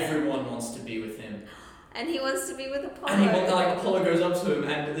 Yeah. Everyone wants to be with him. And he wants to be with Apollo. And Apollo goes up to him,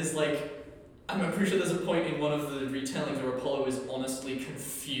 and there's I'm pretty sure there's a point in one of the retellings where Apollo is honestly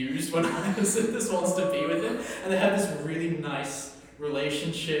confused when Hyacinthus wants to be with him, and they have this really nice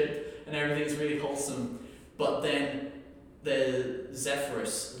relationship, and everything's really wholesome. But then the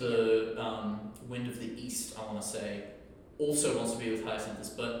Zephyrus, the wind of the east, I want to say, also wants to be with Hyacinthus,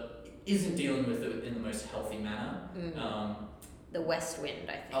 but isn't dealing with it in the most healthy manner. The west wind,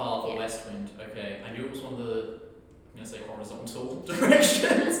 I think. Oh, the west wind. Okay, I knew it was one of the, I'm going to say horizontal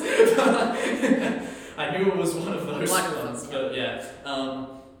directions. I knew it was one of those ones, but yeah.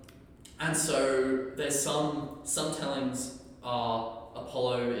 And so there's some tellings are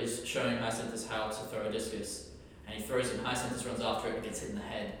Apollo is showing Hyacinthus how to throw a discus, and he throws it, and Hyacinthus runs after it and gets hit in the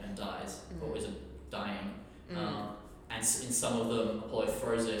head and dies, or is dying. And in some of them, Apollo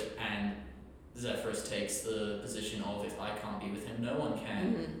throws it, and Zephyrus takes the position of, if I can't be with him, no one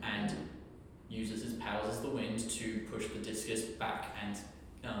can, and uses his powers as the wind to push the discus back and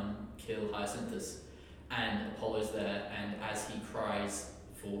kill Hyacinthus. And Apollo's there, and as he cries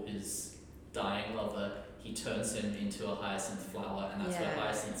for his dying lover, he turns him into a hyacinth flower, and that's where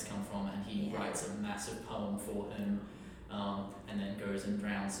hyacinths come from, and he writes a massive poem for him, and then goes and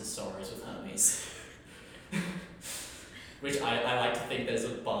drowns his sorrows with Hermes. Which I like to think there's a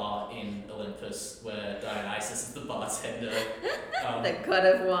bar in Olympus where Dionysus is the bartender. The god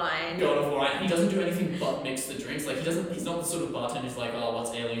of wine. God of wine. He doesn't do anything but mix the drinks. Like he's not the sort of bartender who's like, oh,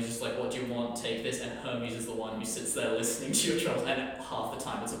 what's ailing? He's just like, what do you want? Take this. And Hermes is the one who sits there listening to your troubles. And half the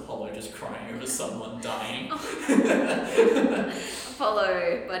time it's Apollo just crying over someone dying.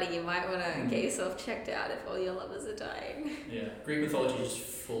 Apollo, buddy, you might want to get yourself checked out if all your lovers are dying. Yeah, Greek mythology is just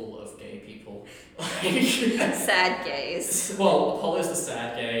full of gay people. Sad gays. Well, Apollo's the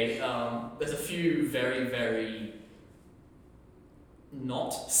sad gay. There's a few very, very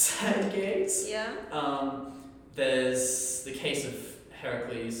not sad gays. Yeah. There's the case of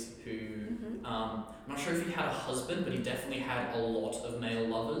Heracles, who I'm not sure if he had a husband, but he definitely had a lot of male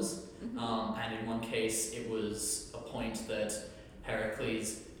lovers. And in one case, it was a point that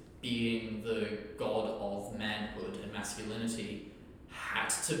Heracles, being the god of manhood and masculinity, had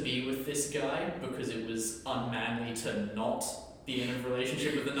to be with this guy because it was unmanly to not be in a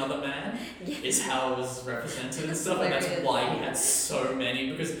relationship with another man, is how it was represented and stuff. And that's why he had so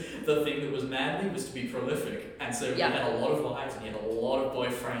many, because the thing that was manly was to be prolific. And so he had a lot of wives and he had a lot of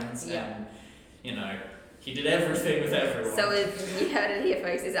boyfriends and, you know, he did everything with everyone. So you heard it here,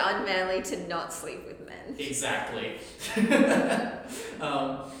 folks. It's unmanly to not sleep with men. Exactly.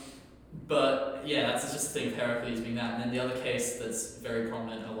 But yeah, that's just the thing of Heracles being that. And then the other case that's very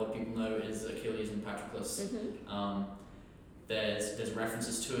prominent and a lot of people know is Achilles and Patroclus. There's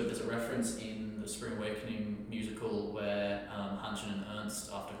references to it. There's a reference in the Spring Awakening musical where Hanchen and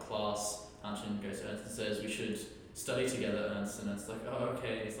Ernst, after class, Hanchen goes to Ernst and says, we should study together, Ernst. And Ernst's like, oh,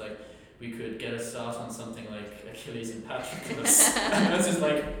 okay. It's like, we could get a start on something like Achilles and Patroclus. And Ernst is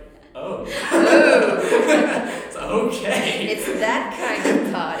like, oh. It's okay. It's that kind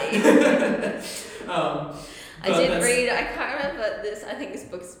of party. I can't remember this, I think this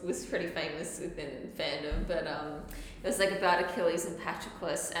book was pretty famous within fandom, but it was like about Achilles and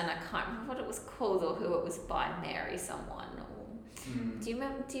Patroclus, and I can't remember what it was called or who it was by, Mary someone. Do you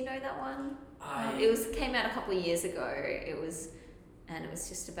know that one? It came out a couple of years ago. It was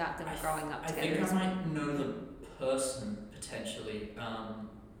just about them growing up together. I think I might know the person potentially.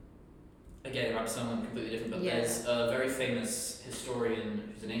 Again, it might be someone completely different, but there's a very famous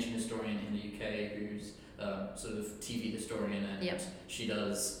historian who's an ancient historian in the UK who's sort of TV historian, and she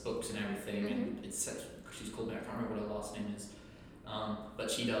does books and everything, and she's called, I can't remember what her last name is,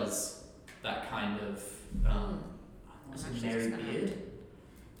 but she does that kind of Mary Beard.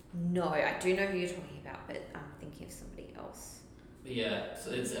 No, I do know who you're talking about, but I'm thinking of somebody else. But yeah,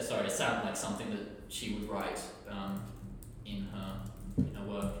 so it sounded like something that she would write in her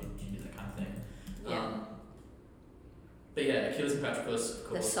work. She did that kind of thing. But yeah, Achilles and Patroclus, of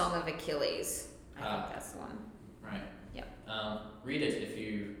course. The Song of Achilles. I think that's the one. Right. Yeah. Read it if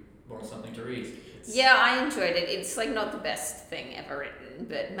you want something to read. I enjoyed it. It's like not the best thing ever written,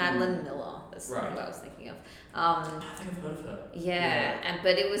 but Madeline Miller, that's what I was thinking of. I think I've heard of her.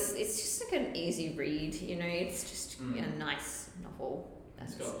 But it's just like an easy read, you know, it's just a nice novel.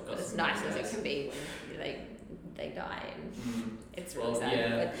 Got as nice as it can be when they die, and it's really sad.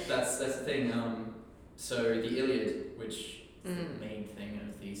 Yeah, that's the thing. So the Iliad, which is the main thing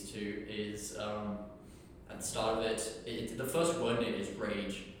of these two, is at the start of it, the first word in it is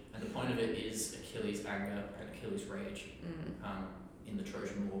rage, and the point of it is Achilles' anger and Achilles' rage in the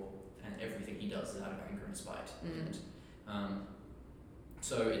Trojan War, and everything he does is out of anger and spite.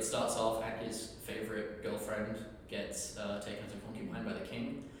 So it starts off at his favourite girlfriend gets taken as a concubine by the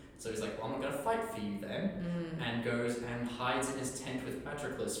king. So he's like, well, I'm not going to fight for you then. And goes and hides in his tent with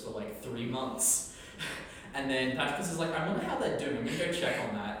Patroclus for like 3 months. And then Patroclus is like, I wonder how they're doing. I'm going to go check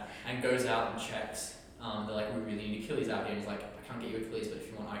on that. And goes out and checks. They're like, we really need Achilles out here. And he's like, I can't get you Achilles, but if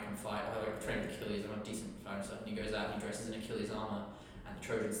you want, I can fight. I've trained with Achilles. I'm a decent fighter and stuff. And he goes out and he dresses in Achilles' armour. And the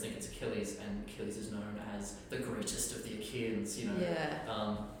Trojans think it's Achilles. And Achilles is known as the greatest of the Achaeans, you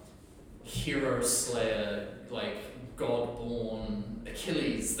know. Hero slayer, like God-born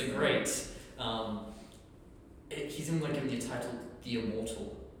Achilles the Great. He's even like given the title the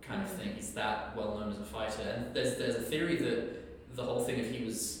Immortal kind of thing. He's that well known as a fighter, and there's a theory that the whole thing of he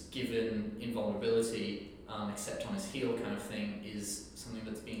was given invulnerability except on his heel kind of thing is something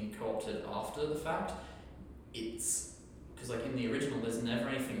that's being co-opted after the fact. It's because like in the original there's never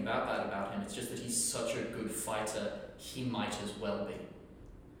anything about that about him. It's just that he's such a good fighter, he might as well be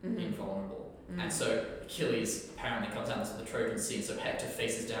invulnerable. And so Achilles apparently comes down to the Trojan Sea, so Hector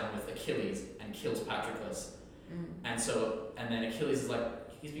faces down with Achilles and kills Patroclus. And then Achilles is like,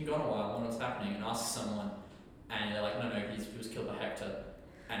 he's been gone a while, I wonder what's happening, and asks someone, and they're like, no, he was killed by Hector.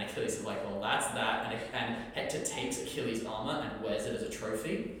 And Achilles is like, well, that's that. And Hector takes Achilles' armor and wears it as a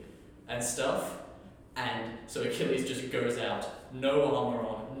trophy and stuff. And so Achilles just goes out, no armor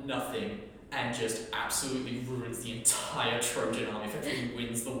on, nothing, and just absolutely ruins the entire Trojan army. Effectively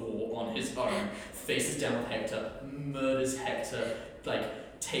wins the war on his own, faces down with Hector, murders Hector,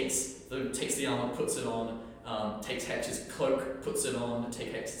 like takes the armor, puts it on, takes Hector's cloak, puts it on,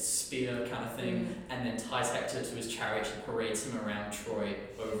 takes Hector's spear kind of thing, and then ties Hector to his chariot and parades him around Troy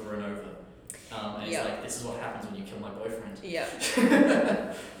over and over. And he's like, this is what happens when you kill my boyfriend. Yeah.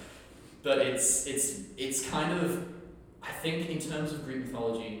 But it's kind of, I think in terms of Greek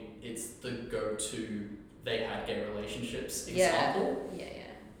mythology, it's the go-to they had gay relationships example. Yeah.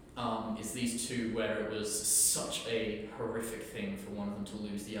 Is these two where it was such a horrific thing for one of them to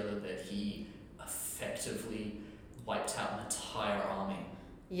lose the other that he effectively wiped out an entire army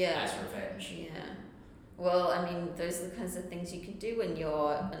as revenge. Yeah. Well, I mean, those are the kinds of things you can do when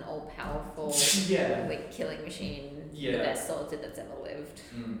you're an all-powerful like killing machine, the best soldier that's ever lived.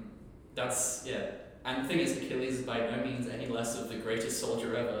 And the thing is, Achilles is by no means any less of the greatest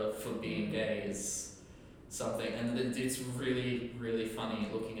soldier ever for being gay is something, and it's really, really funny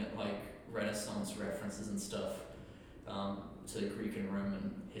looking at like Renaissance references and stuff to Greek and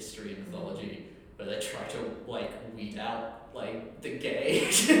Roman history and mythology, where they try to like weed out like the gay.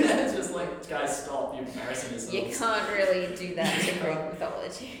 It's just like, guys, stop, you're embarrassing yourselves. You can't really do that to Greek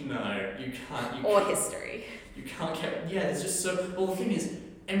mythology. No, you can't. Or history. You can't get. Yeah, there's just so. Well, the thing is,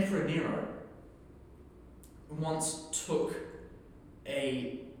 Emperor Nero once took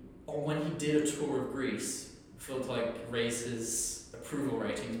when he did a tour of Greece to like raise his approval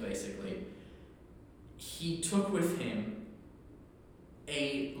ratings, basically, he took with him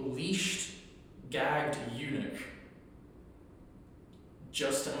a leashed, gagged eunuch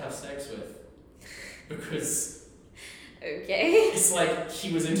just to have sex with, because it's like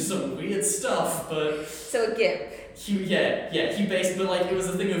he was into some weird stuff, but so a gimp. He basically, but like it was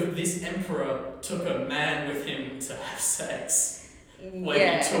the thing of this emperor took a man with him to have sex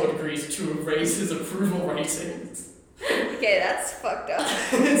when he toured Greece to raise his approval ratings. Okay, that's fucked up.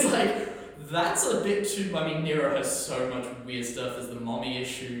 It's like, that's a bit too. I mean, Nero has so much weird stuff. There's the mommy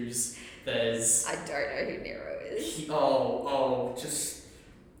issues. There's. I don't know who Nero is. Just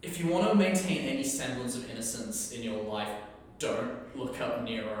if you want to maintain any semblance of innocence in your life, don't look up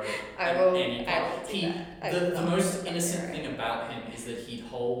Nero. I will do that. The most innocent thing about him is that he'd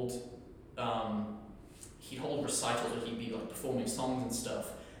hold recitals where he'd be like performing songs and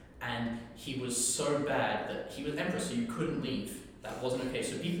stuff, and he was so bad that he was emperor, so you couldn't leave. That wasn't okay.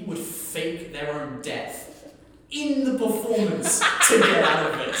 So people would fake their own death in the performance to get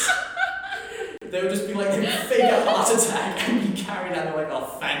out of it. They would just be like, they'd fake a heart attack and be carried out. They're like,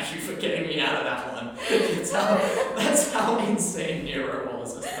 oh, thank you for getting me out of that one. That's how insane Nero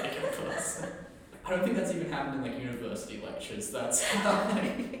was as like a person. I don't think that's even happened in like university lectures. That's how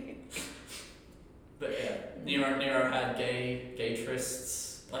But yeah, Nero had gay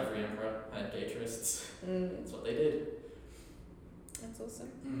trysts. Every emperor had gay trysts. That's what they did. That's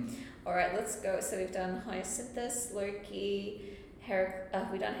awesome. Alright, let's go. So we've done Hyacinthus, Loki,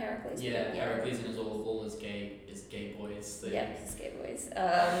 have we done Heracles? Yeah, Heracles and all his gay boys. His gay boys.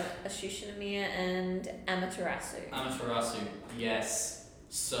 Ashushinomia and Amaterasu. Amaterasu, yes.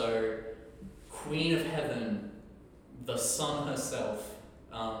 So, Queen of Heaven, the sun herself.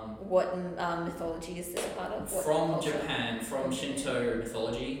 What mythology is this part of? What from culture? Japan, from Shinto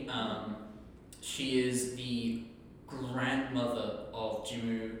mythology. She is the grandmother of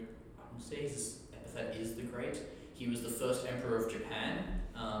Jimmu. I would say his epithet is the Great. He was the first emperor of Japan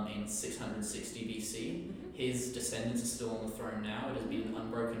in 660 BC. His descendants are still on the throne now. It has been an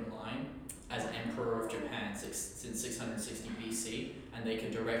unbroken line as emperor of Japan since 660 BC, and they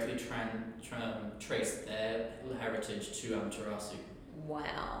can directly trace their heritage to Amaterasu.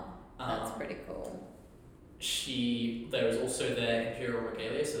 Wow, that's pretty cool. There is also their imperial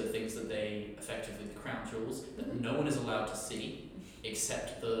regalia, so the things that they effectively, the crown jewels, that no one is allowed to see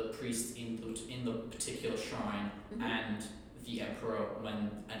except the priest in the particular shrine and the emperor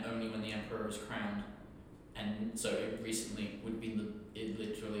and only when the emperor is crowned. And so it recently would be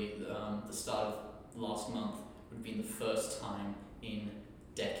the start of last month would be the first time in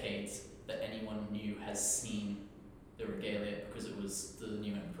decades that anyone new has seen the regalia, because it was the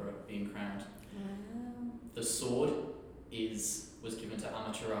new emperor being crowned. Wow. The sword was given to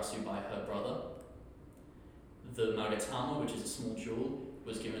Amaterasu by her brother. The Magatama, which is a small jewel,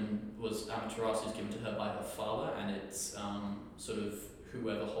 was Amaterasu's given to her by her father, and it's sort of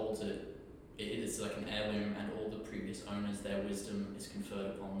whoever holds it is like an heirloom, and all the previous owners, their wisdom is conferred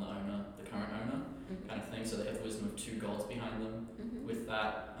upon the current owner, kind of thing. So they have the wisdom of two gods behind them. With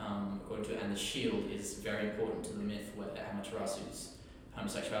that, according to it, and the shield is very important to the myth, where Amaterasu's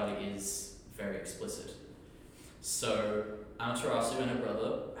homosexuality is very explicit. So Amaterasu and her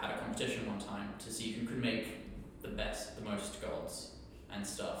brother had a competition one time to see who could make the most gods and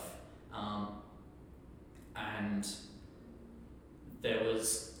stuff. And there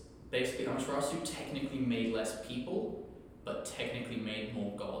was basically Amaterasu technically made less people, but technically made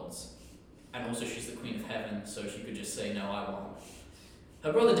more gods. And also she's the Queen of Heaven, so she could just say, no, I won.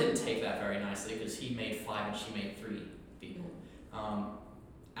 Her brother didn't take that very nicely because he made 5 and she made 3 people.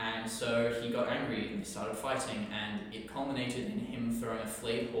 And so he got angry and they started fighting, and it culminated in him throwing a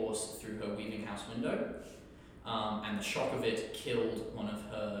flayed horse through her weaving house window. And the shock of it killed one of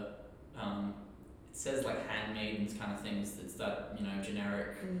her, it says like handmaidens kind of things, it's that,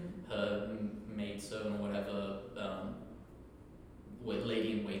 generic, her maidservant or whatever,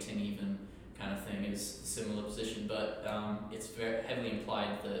 lady in waiting even kind of thing is a similar position, but it's very heavily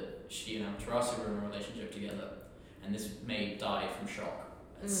implied that she and Amaterasu were in a relationship together, and this maid died from shock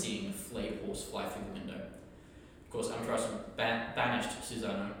at seeing a flayed horse fly through the window. Of course, Amaterasu banished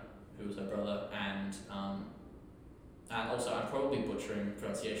Susanoo, who was her brother, and also I'm probably butchering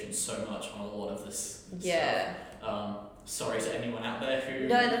pronunciation so much on a lot of this stuff. Sorry to anyone out there who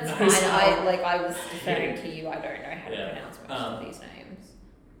No, that's knows fine. how. I was referring to you. I don't know how to pronounce most of these names.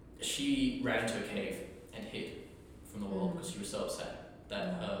 She ran into a cave and hid from the world because she was so upset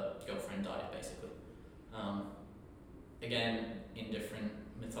that her girlfriend died, basically. Again, in different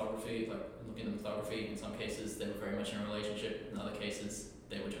mythography, like looking at the mythography, in some cases they were very much in a relationship, in other cases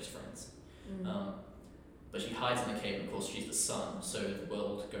they were just friends. But she hides in the cave, and of course she's the sun, so the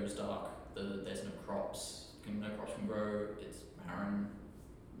world goes dark, there's no crops can grow, it's barren,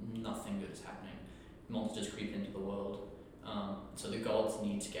 nothing good is happening. Monsters creep into the world. So the gods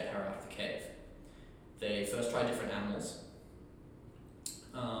need to get her out of the cave. They first try different animals,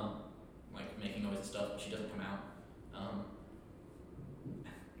 like making noise and stuff, but she doesn't come out.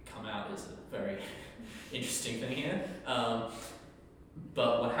 Come out is a very interesting thing here.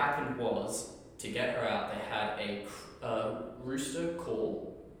 But what happened was, to get her out, they had a rooster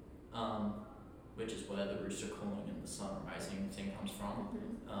call, which is where the rooster calling and the sun rising thing comes from.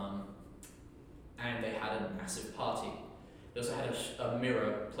 And they had a massive party. They also had a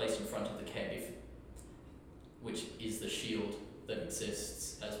mirror placed in front of the cave, which is the shield that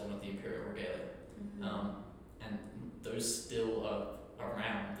exists as one of the imperial regalia. And those still are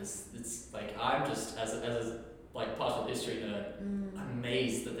around. It's like, I'm just as a like partial history nerd,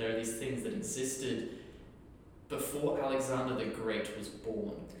 amazed that there are these things that existed before Alexander the Great was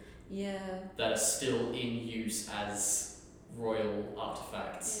born. That are still in use as royal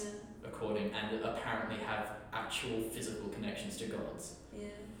artifacts, and apparently have actual physical connections to gods.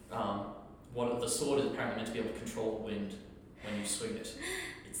 The sword is apparently meant to be able to control the wind when you swing it.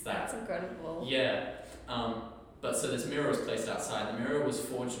 It's that. That's incredible. But so this mirror was placed outside. The mirror was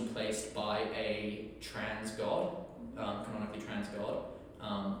forged and placed by a trans god, canonically trans god.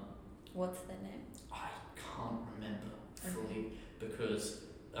 What's their name? I can't remember fully because,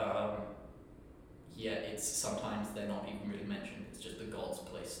 it's sometimes they're not even really mentioned. It's just the gods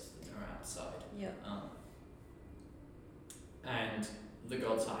placed that are outside. And the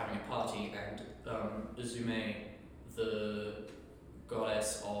gods are having a party, and Izume, the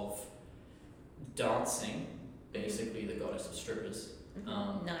goddess of dancing, basically the goddess of strippers,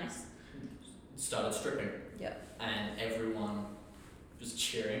 Nice. started stripping. Yep. And everyone was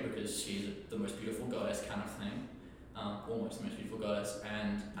cheering because she's the most beautiful goddess kind of thing. Almost the most beautiful goddess.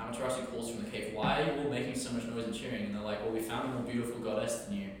 And Amaterasu calls from the cave, why are you all making so much noise and cheering? And they're like, well, we found a more beautiful goddess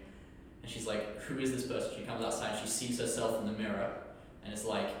than you. And she's like, who is this person? She comes outside, she sees herself in the mirror, and it's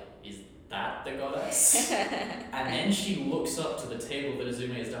like, is that the goddess? And then she looks up to the table that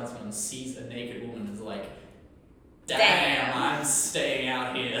Izume is dancing on and sees a naked woman and is like, damn, I'm staying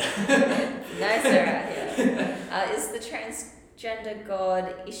out here. No, sir, out here. Is the transgender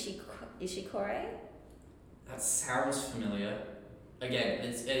god Ishikore? That sounds familiar. Again,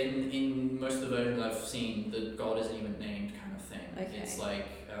 it's in most of the versions I've seen, the god isn't even named kind of thing. Okay. It's like...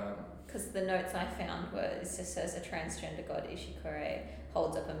 Because the notes I found were, it just says a transgender god Ishikore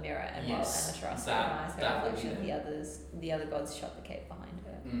holds up a mirror, and Yes, while Amaterasu admires her that would be reflection, the other gods shut the cave behind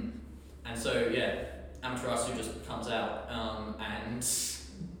her. And so, Amaterasu just comes out and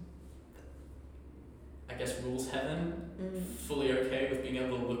I guess rules heaven, fully okay with being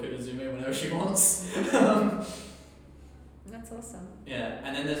able to look at Izume whenever she wants. That's awesome.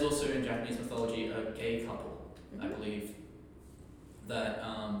 And then there's also in Japanese mythology a gay couple, I believe, that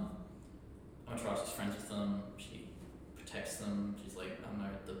Amaterasu is friends with them, she protects them, she's like, I don't know,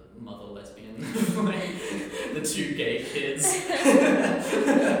 the mother lesbian, like the 2 gay kids.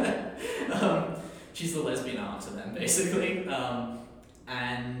 She's the lesbian aunt to them, basically.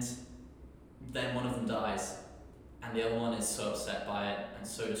 And then one of them dies, and the other one is so upset by it and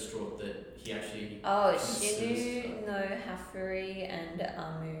so distraught that he actually Oh, commits Shinu suicide. no Hafuri and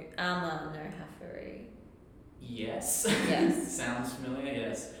Ama no Hafuri. Yes. Yes. Sounds familiar.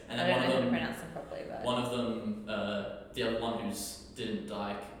 Yes. And I then don't know how to one of them, pronounce them properly, but one of them, the other one who's didn't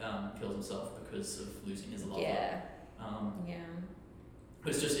die, kills himself because of losing his lover. yeah, yeah,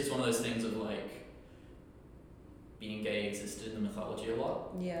 But it's one of those things of like being gay existed in the mythology a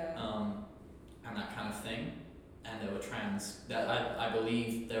lot. yeah. And that kind of thing. And there were I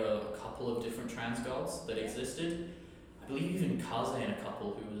believe there were a couple of different trans gods that existed. I believe even Kaze in a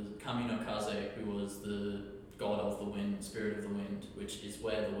couple, who was Kami no Kaze, who was the god of the wind, spirit of the wind, which is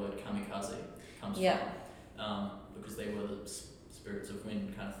where the word kamikaze comes from. Because they were the spirits of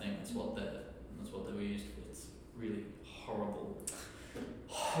wind kind of thing. That's what they were used for. It's really horrible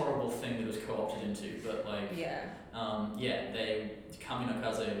thing that was co-opted into. But like, Kami no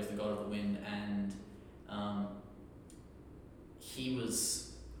Kaze was the god of the wind, and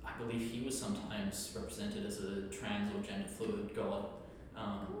I believe he was sometimes represented as a trans or gender fluid god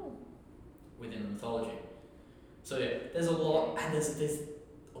within the mythology. So yeah, there's a lot, and there's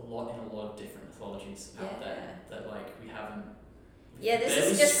a lot in a lot of different mythologies out there that like we haven't. Yeah, this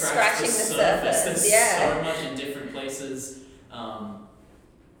barely is just scratched scratching the surface. There's Yeah. so much in different places.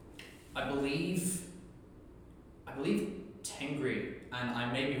 I believe Tengri, and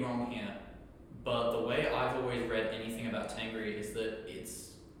I may be wrong here, but the way I've always read anything about Tengri is that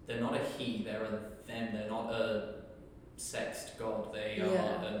they're not a he, they're a them. They're not a sexed god. They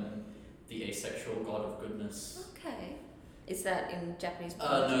are the asexual god of goodness. Okay. Is that in Japanese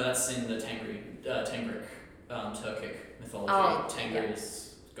No, that's in the Tengric Turkic mythology. Oh, Tengri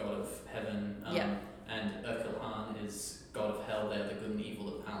is god of heaven, and Erkilhan is god of hell. They're the good and evil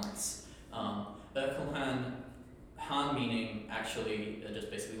that balance. Erkilhan, Han meaning actually just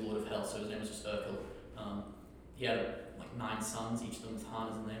basically Lord of Hell, so his name was just Urkel. He had like 9 sons, each of them with Han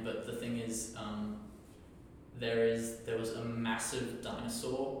as a name, but the thing is, there was a massive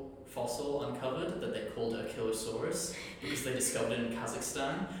dinosaur fossil uncovered that they called Ankylosaurus because they discovered it in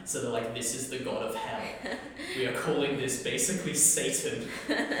Kazakhstan. So they're like, this is the god of hell. We are calling this basically Satan.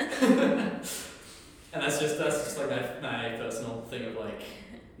 And that's just like my personal thing of like,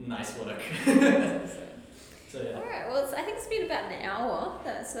 nice work. So yeah. Alright, well I think it's been about an hour,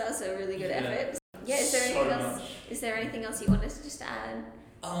 so that was a really good effort. Yeah, is there anything else? Is there anything else you wanted to just add?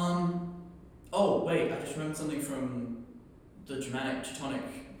 Oh wait, I just remembered something from the Germanic Teutonic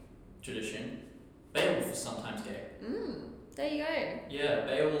tradition. Beowulf is sometimes gay. There you go. Yeah,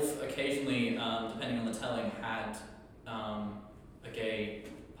 Beowulf occasionally, depending on the telling, had a gay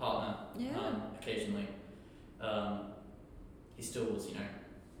partner. Occasionally. He still was,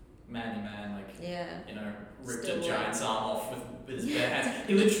 manly man, ripped Still a giant's arm off with his bare hands.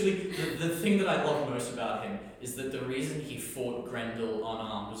 He literally, the thing that I love most about him is that the reason he fought Grendel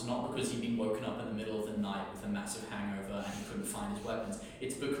unarmed was not because he'd been woken up in the middle of the night with a massive hangover and he couldn't find his weapons.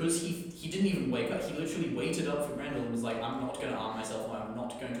 It's because he didn't even wake up. He literally waited up for Grendel and was like, I'm not going to arm myself, or I'm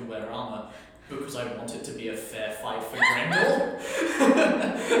not going to wear armor because I want it to be a fair fight for Grendel.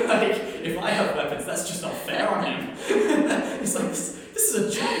 If I have weapons, that's just not fair on him. It's like, this is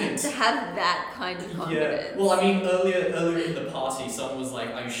a giant. To have that kind of confidence. Yeah. Well, I mean, earlier in the party, someone was like,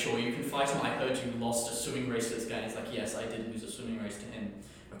 "Are you sure you can fight him? I heard you lost a swimming race to this guy." And he's like, "Yes, I did lose a swimming race to him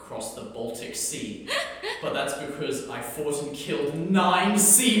across the Baltic Sea, but that's because I fought and killed 9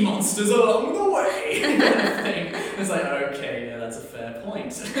 sea monsters along the way." Kind of thing. It's like, okay, yeah, that's a fair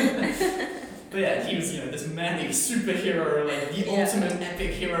point. But yeah, he was, this manly superhero, like the ultimate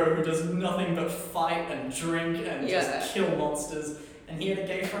epic hero who does nothing but fight and drink and just kill monsters. And he had a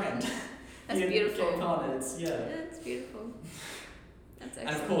gay friend. That's beautiful. Gay partners, That's beautiful. That's excellent.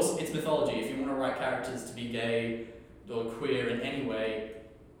 And of course, it's mythology. If you want to write characters to be gay or queer in any way,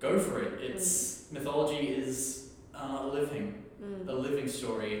 go for it. It's mythology is a living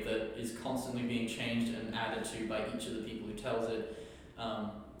story that is constantly being changed and added to by each of the people who tells it.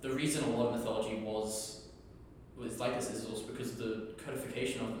 The reason a lot of mythology was like this is also because the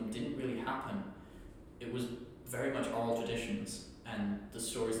codification of them didn't really happen. It was very much oral traditions and the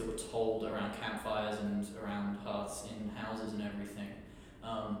stories that were told around campfires and around hearths in houses and everything.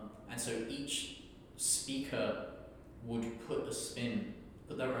 And so each speaker would put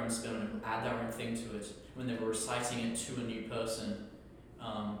their own spin on it, add their own thing to it. When they were reciting it to a new person,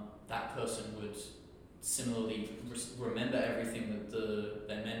 that person would similarly remember everything that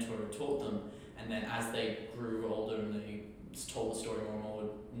their mentor had taught them, and then as they grew older and they told the story more and more,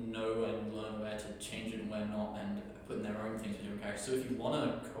 would know and learn where to change it and where not, and put in their own things for different characters. So if you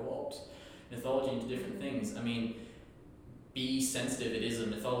want to co-opt mythology into different things, I mean, be sensitive. It is a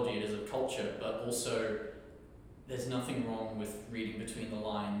mythology, it is a culture, but also there's nothing wrong with reading between the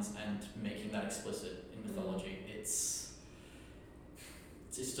lines and making that explicit in mythology. It's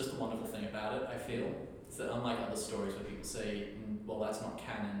just a wonderful thing about it, I feel. It's that unlike other stories where people say, well, that's not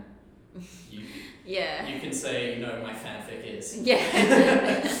canon, you can say, no, my fanfic is.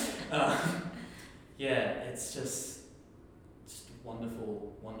 It's just a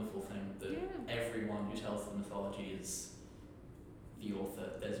wonderful, wonderful thing that everyone who tells the mythology is the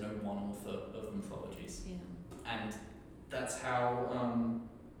author. There's no one author of the mythologies. Yeah. And that's how,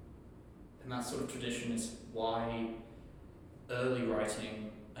 and that sort of tradition is why early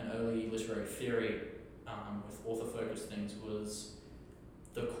writing and early literary theory with author-focused things was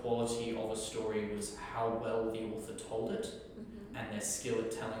the quality of a story was how well the author told it and their skill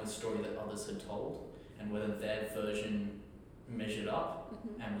at telling the story that others had told, and whether their version measured up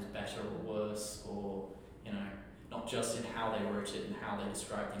and was better or worse, or, you know, not just in how they wrote it and how they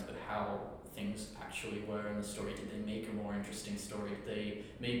described things, but how things actually were in the story. Did they make a more interesting story? Did they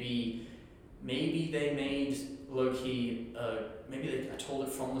maybe they made Loki, maybe they told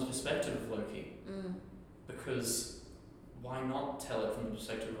it from the perspective of Loki. Because why not tell it from the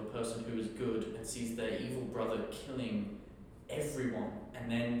perspective of a person who is good and sees their evil brother killing everyone,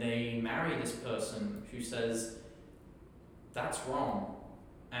 and then they marry this person who says, that's wrong,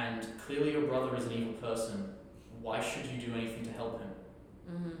 and clearly your brother is an evil person, why should you do anything to help him?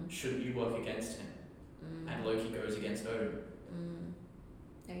 Shouldn't you work against him? And Loki goes against Odin.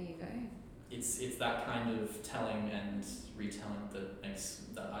 There you go. It's that kind of telling and retelling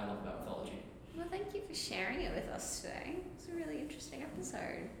that I love about mythology. Well, thank you for sharing it with us today. It's a really interesting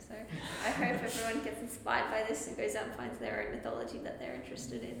episode. So I hope everyone gets inspired by this and goes out and finds their own mythology that they're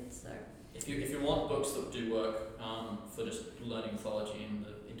interested in. So if you want books that do work for just learning mythology and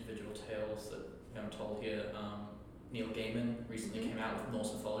the individual tales that I'm told here, Neil Gaiman recently came out with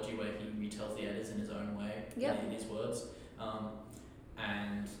Norse mythology, where he retells the Eddas in his own way, in his words.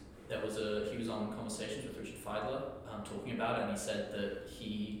 And he was on Conversations with Richard Feidler talking about it, and he said that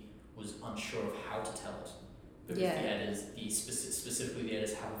he was unsure of how to tell it, because the Eddas, specifically the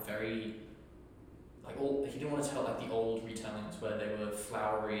Eddas, have a very he didn't want to tell the old retellings where they were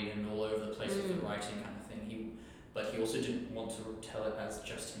flowery and all over the place with the writing kind of thing. But he also didn't want to tell it as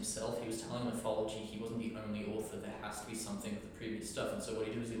just himself. He was telling mythology. He wasn't the only author. There has to be something of the previous stuff. And so what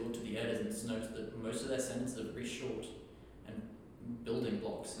he did was he looked at the Eddas and noticed that most of their sentences are very short and building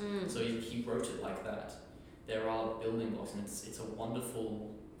blocks. So he wrote it like that. There are building blocks, and it's a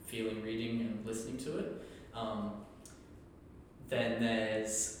wonderful feeling reading and listening to it. Then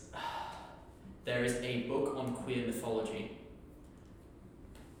there is a book on queer mythology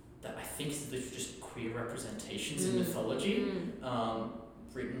that I think is just queer representations in mythology,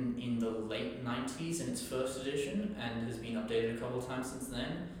 written in the late 90s in its first edition, and has been updated a couple of times since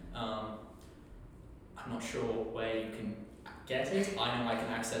then. I'm not sure where you can get it. I know I can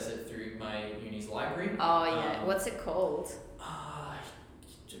access it through my uni's library. Oh yeah, what's it called?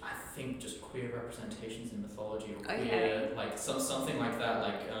 I think just queer representations in mythology, or queer, something like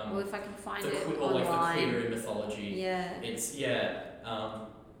that. Well, if I can find it or online. the queer in mythology. Yeah. It's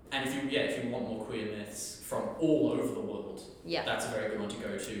and if you want more queer myths from all over the world, that's a very good one to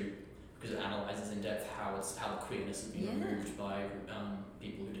go to, because it analyzes in depth how the queerness has been removed by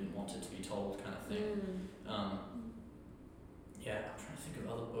people who didn't want it to be told, kind of thing. I'm trying to think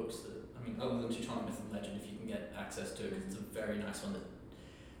of other books other than Teutonic Myth and Legend, if you can get access to it, because it's a very nice one that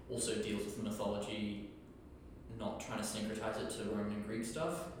also deals with mythology, not trying to syncretize it to Roman and Greek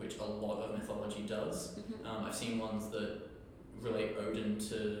stuff, which a lot of mythology does. I've seen ones that relate Odin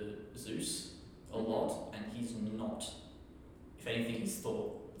to Zeus a lot, and he's not. If anything, he's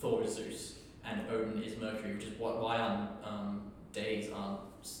Thor. Thor is Zeus, and Odin is Mercury, which is why our days aren't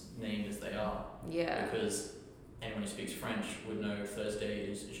named as they are. Yeah. Because anyone who speaks French would know Thursday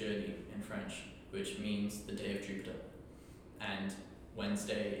is jeudi in French, which means the day of Jupiter, and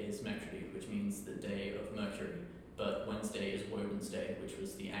Wednesday is Mercury, which means the day of Mercury. But Wednesday is Woden's day, which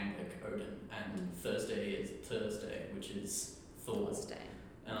was the Anglic Odin, and Thursday is Thursday, which is Thor's day.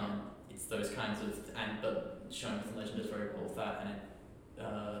 It's those kinds of, but Showing Myth and Legend does very well with that, and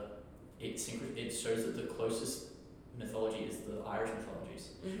it shows that the closest mythology is the Irish mythologies,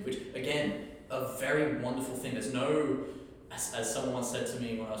 which again, a very wonderful thing. There's no, as someone once said to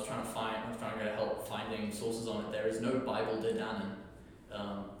me when I was trying to get help finding sources on it, there is no Bible de Danann.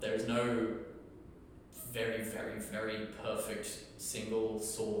 There is no very, very, very perfect single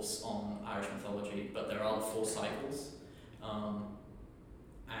source on Irish mythology, but there are the 4 cycles.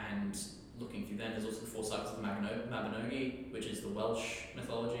 And looking through them, there's also the 4 cycles of the Mabinogi, which is the Welsh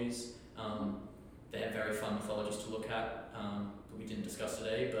mythologies. They're very fun mythologies to look at. that we didn't discuss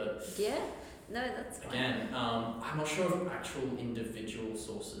today, but Yeah, no, that's fine. again, I'm not sure of actual individual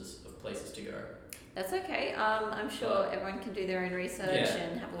sources of places to go. That's okay. I'm sure everyone can do their own research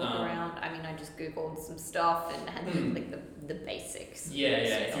and have a look around. I mean, I just googled some stuff and had like the basics. Yeah.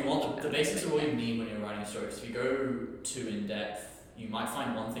 If you want the basics of what you need when you're writing a story. So if you go too in depth, you might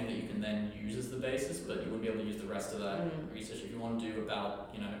find one thing that you can then use as the basis, but you wouldn't be able to use the rest of that research. If you want to do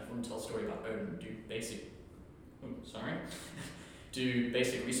about, if you want to tell a story about Odin, do basic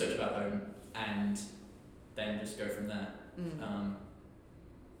research about Odin, and then just go from there.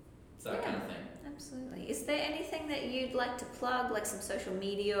 It's that kind of thing. Absolutely. Is there anything that you'd like to plug, like some social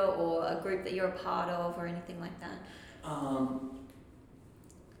media or a group that you're a part of or anything like that? Not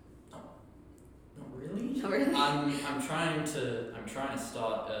really. Not really. I'm trying to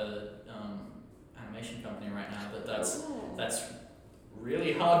start a animation company right now, but that's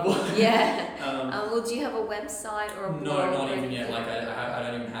really hard work. Yeah. Well, do you have a website or a blog? No, not even yet. Like I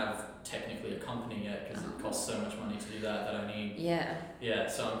don't even have technically a company yet because it costs so much money to do that I need. Yeah. Yeah.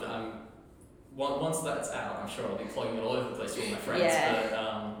 So I'm once that's out, I'm sure I'll be plugging it all over the place to all my friends.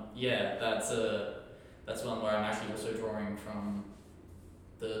 Yeah. But that's one where I'm actually also drawing from.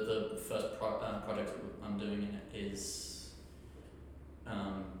 The first project I'm doing in it is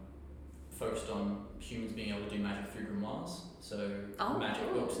focused on humans being able to do magic through grimoires, so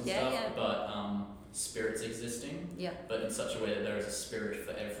magic books and stuff, but spirits existing, but in such a way that there is a spirit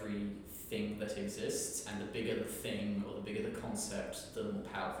for every thing that exists, and the bigger the thing or the bigger the concept, the more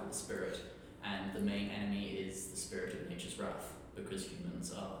powerful the spirit, and the main enemy is the spirit of nature's wrath, because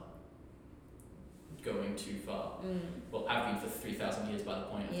humans are going too far. Well, have been for 3,000 years by the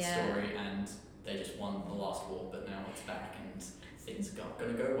point of the story, and they just won the last war, but now it's back and things are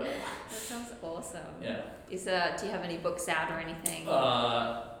gonna go well. That sounds awesome. Yeah. Do you have any books out or anything?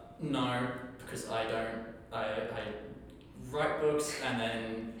 No, because I write books and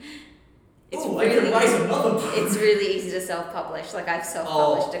then I can write another book. It's really easy to self-publish. Like I've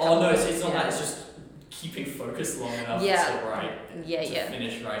self-published a couple no, books. it's not that. It's just keeping focused long enough to write. To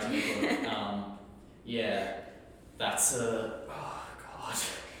finish writing a book. That's oh god.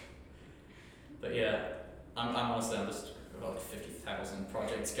 But yeah, I'm honestly just got like 50,000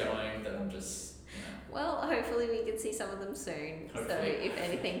 projects going that I'm just. Well, hopefully we can see some of them soon. Hopefully. So if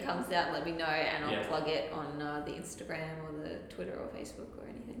anything comes out, let me know, and I'll plug it on the Instagram or the Twitter or Facebook or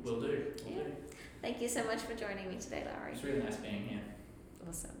anything. Will do. Thank you so much for joining me today, Larry. It's really nice being here.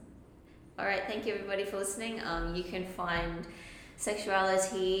 Awesome. All right, thank you everybody for listening. You can find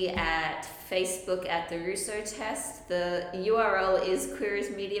Sexuality at Facebook at The Russo Test. The URL is Queer as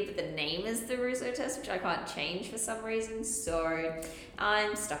Media, but the name is The Russo Test, which I can't change for some reason, so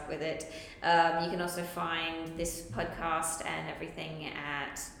I'm stuck with it. You can also find this podcast and everything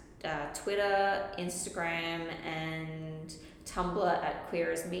at Twitter, Instagram, and Tumblr at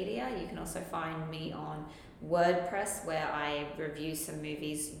Queer as Media. You can also find me on WordPress, where I review some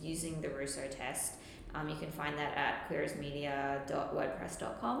movies using The Russo Test. You can find that at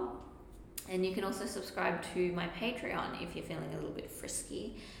queerasmedia.wordpress.com. And you can also subscribe to my Patreon if you're feeling a little bit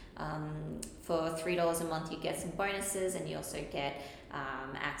frisky. For $3 a month, you get some bonuses, and you also get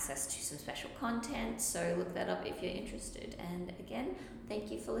access to some special content. So look that up if you're interested. And again,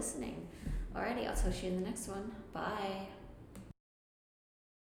 thank you for listening. Alrighty, I'll talk to you in the next one. Bye.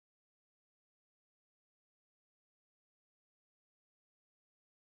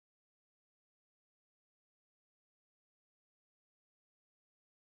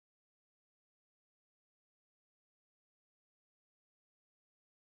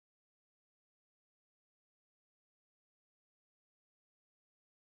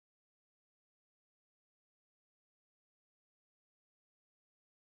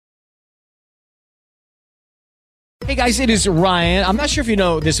 Hey guys, it is Ryan. I'm not sure if you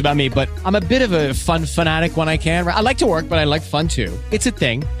know this about me, but I'm a bit of a fun fanatic when I can. I like to work, but I like fun too. It's a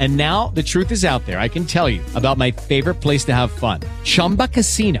thing. And now the truth is out there. I can tell you about my favorite place to have fun. Chumba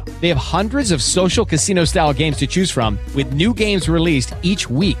Casino. They have hundreds of social casino style games to choose from with new games released each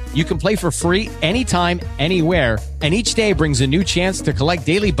week. You can play for free anytime, anywhere. And each day brings a new chance to collect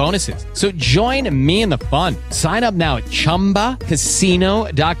daily bonuses. So join me in the fun. Sign up now at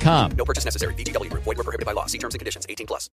ChumbaCasino.com. No purchase necessary. VGW Group. Void where prohibited by law. See terms and conditions. 18+.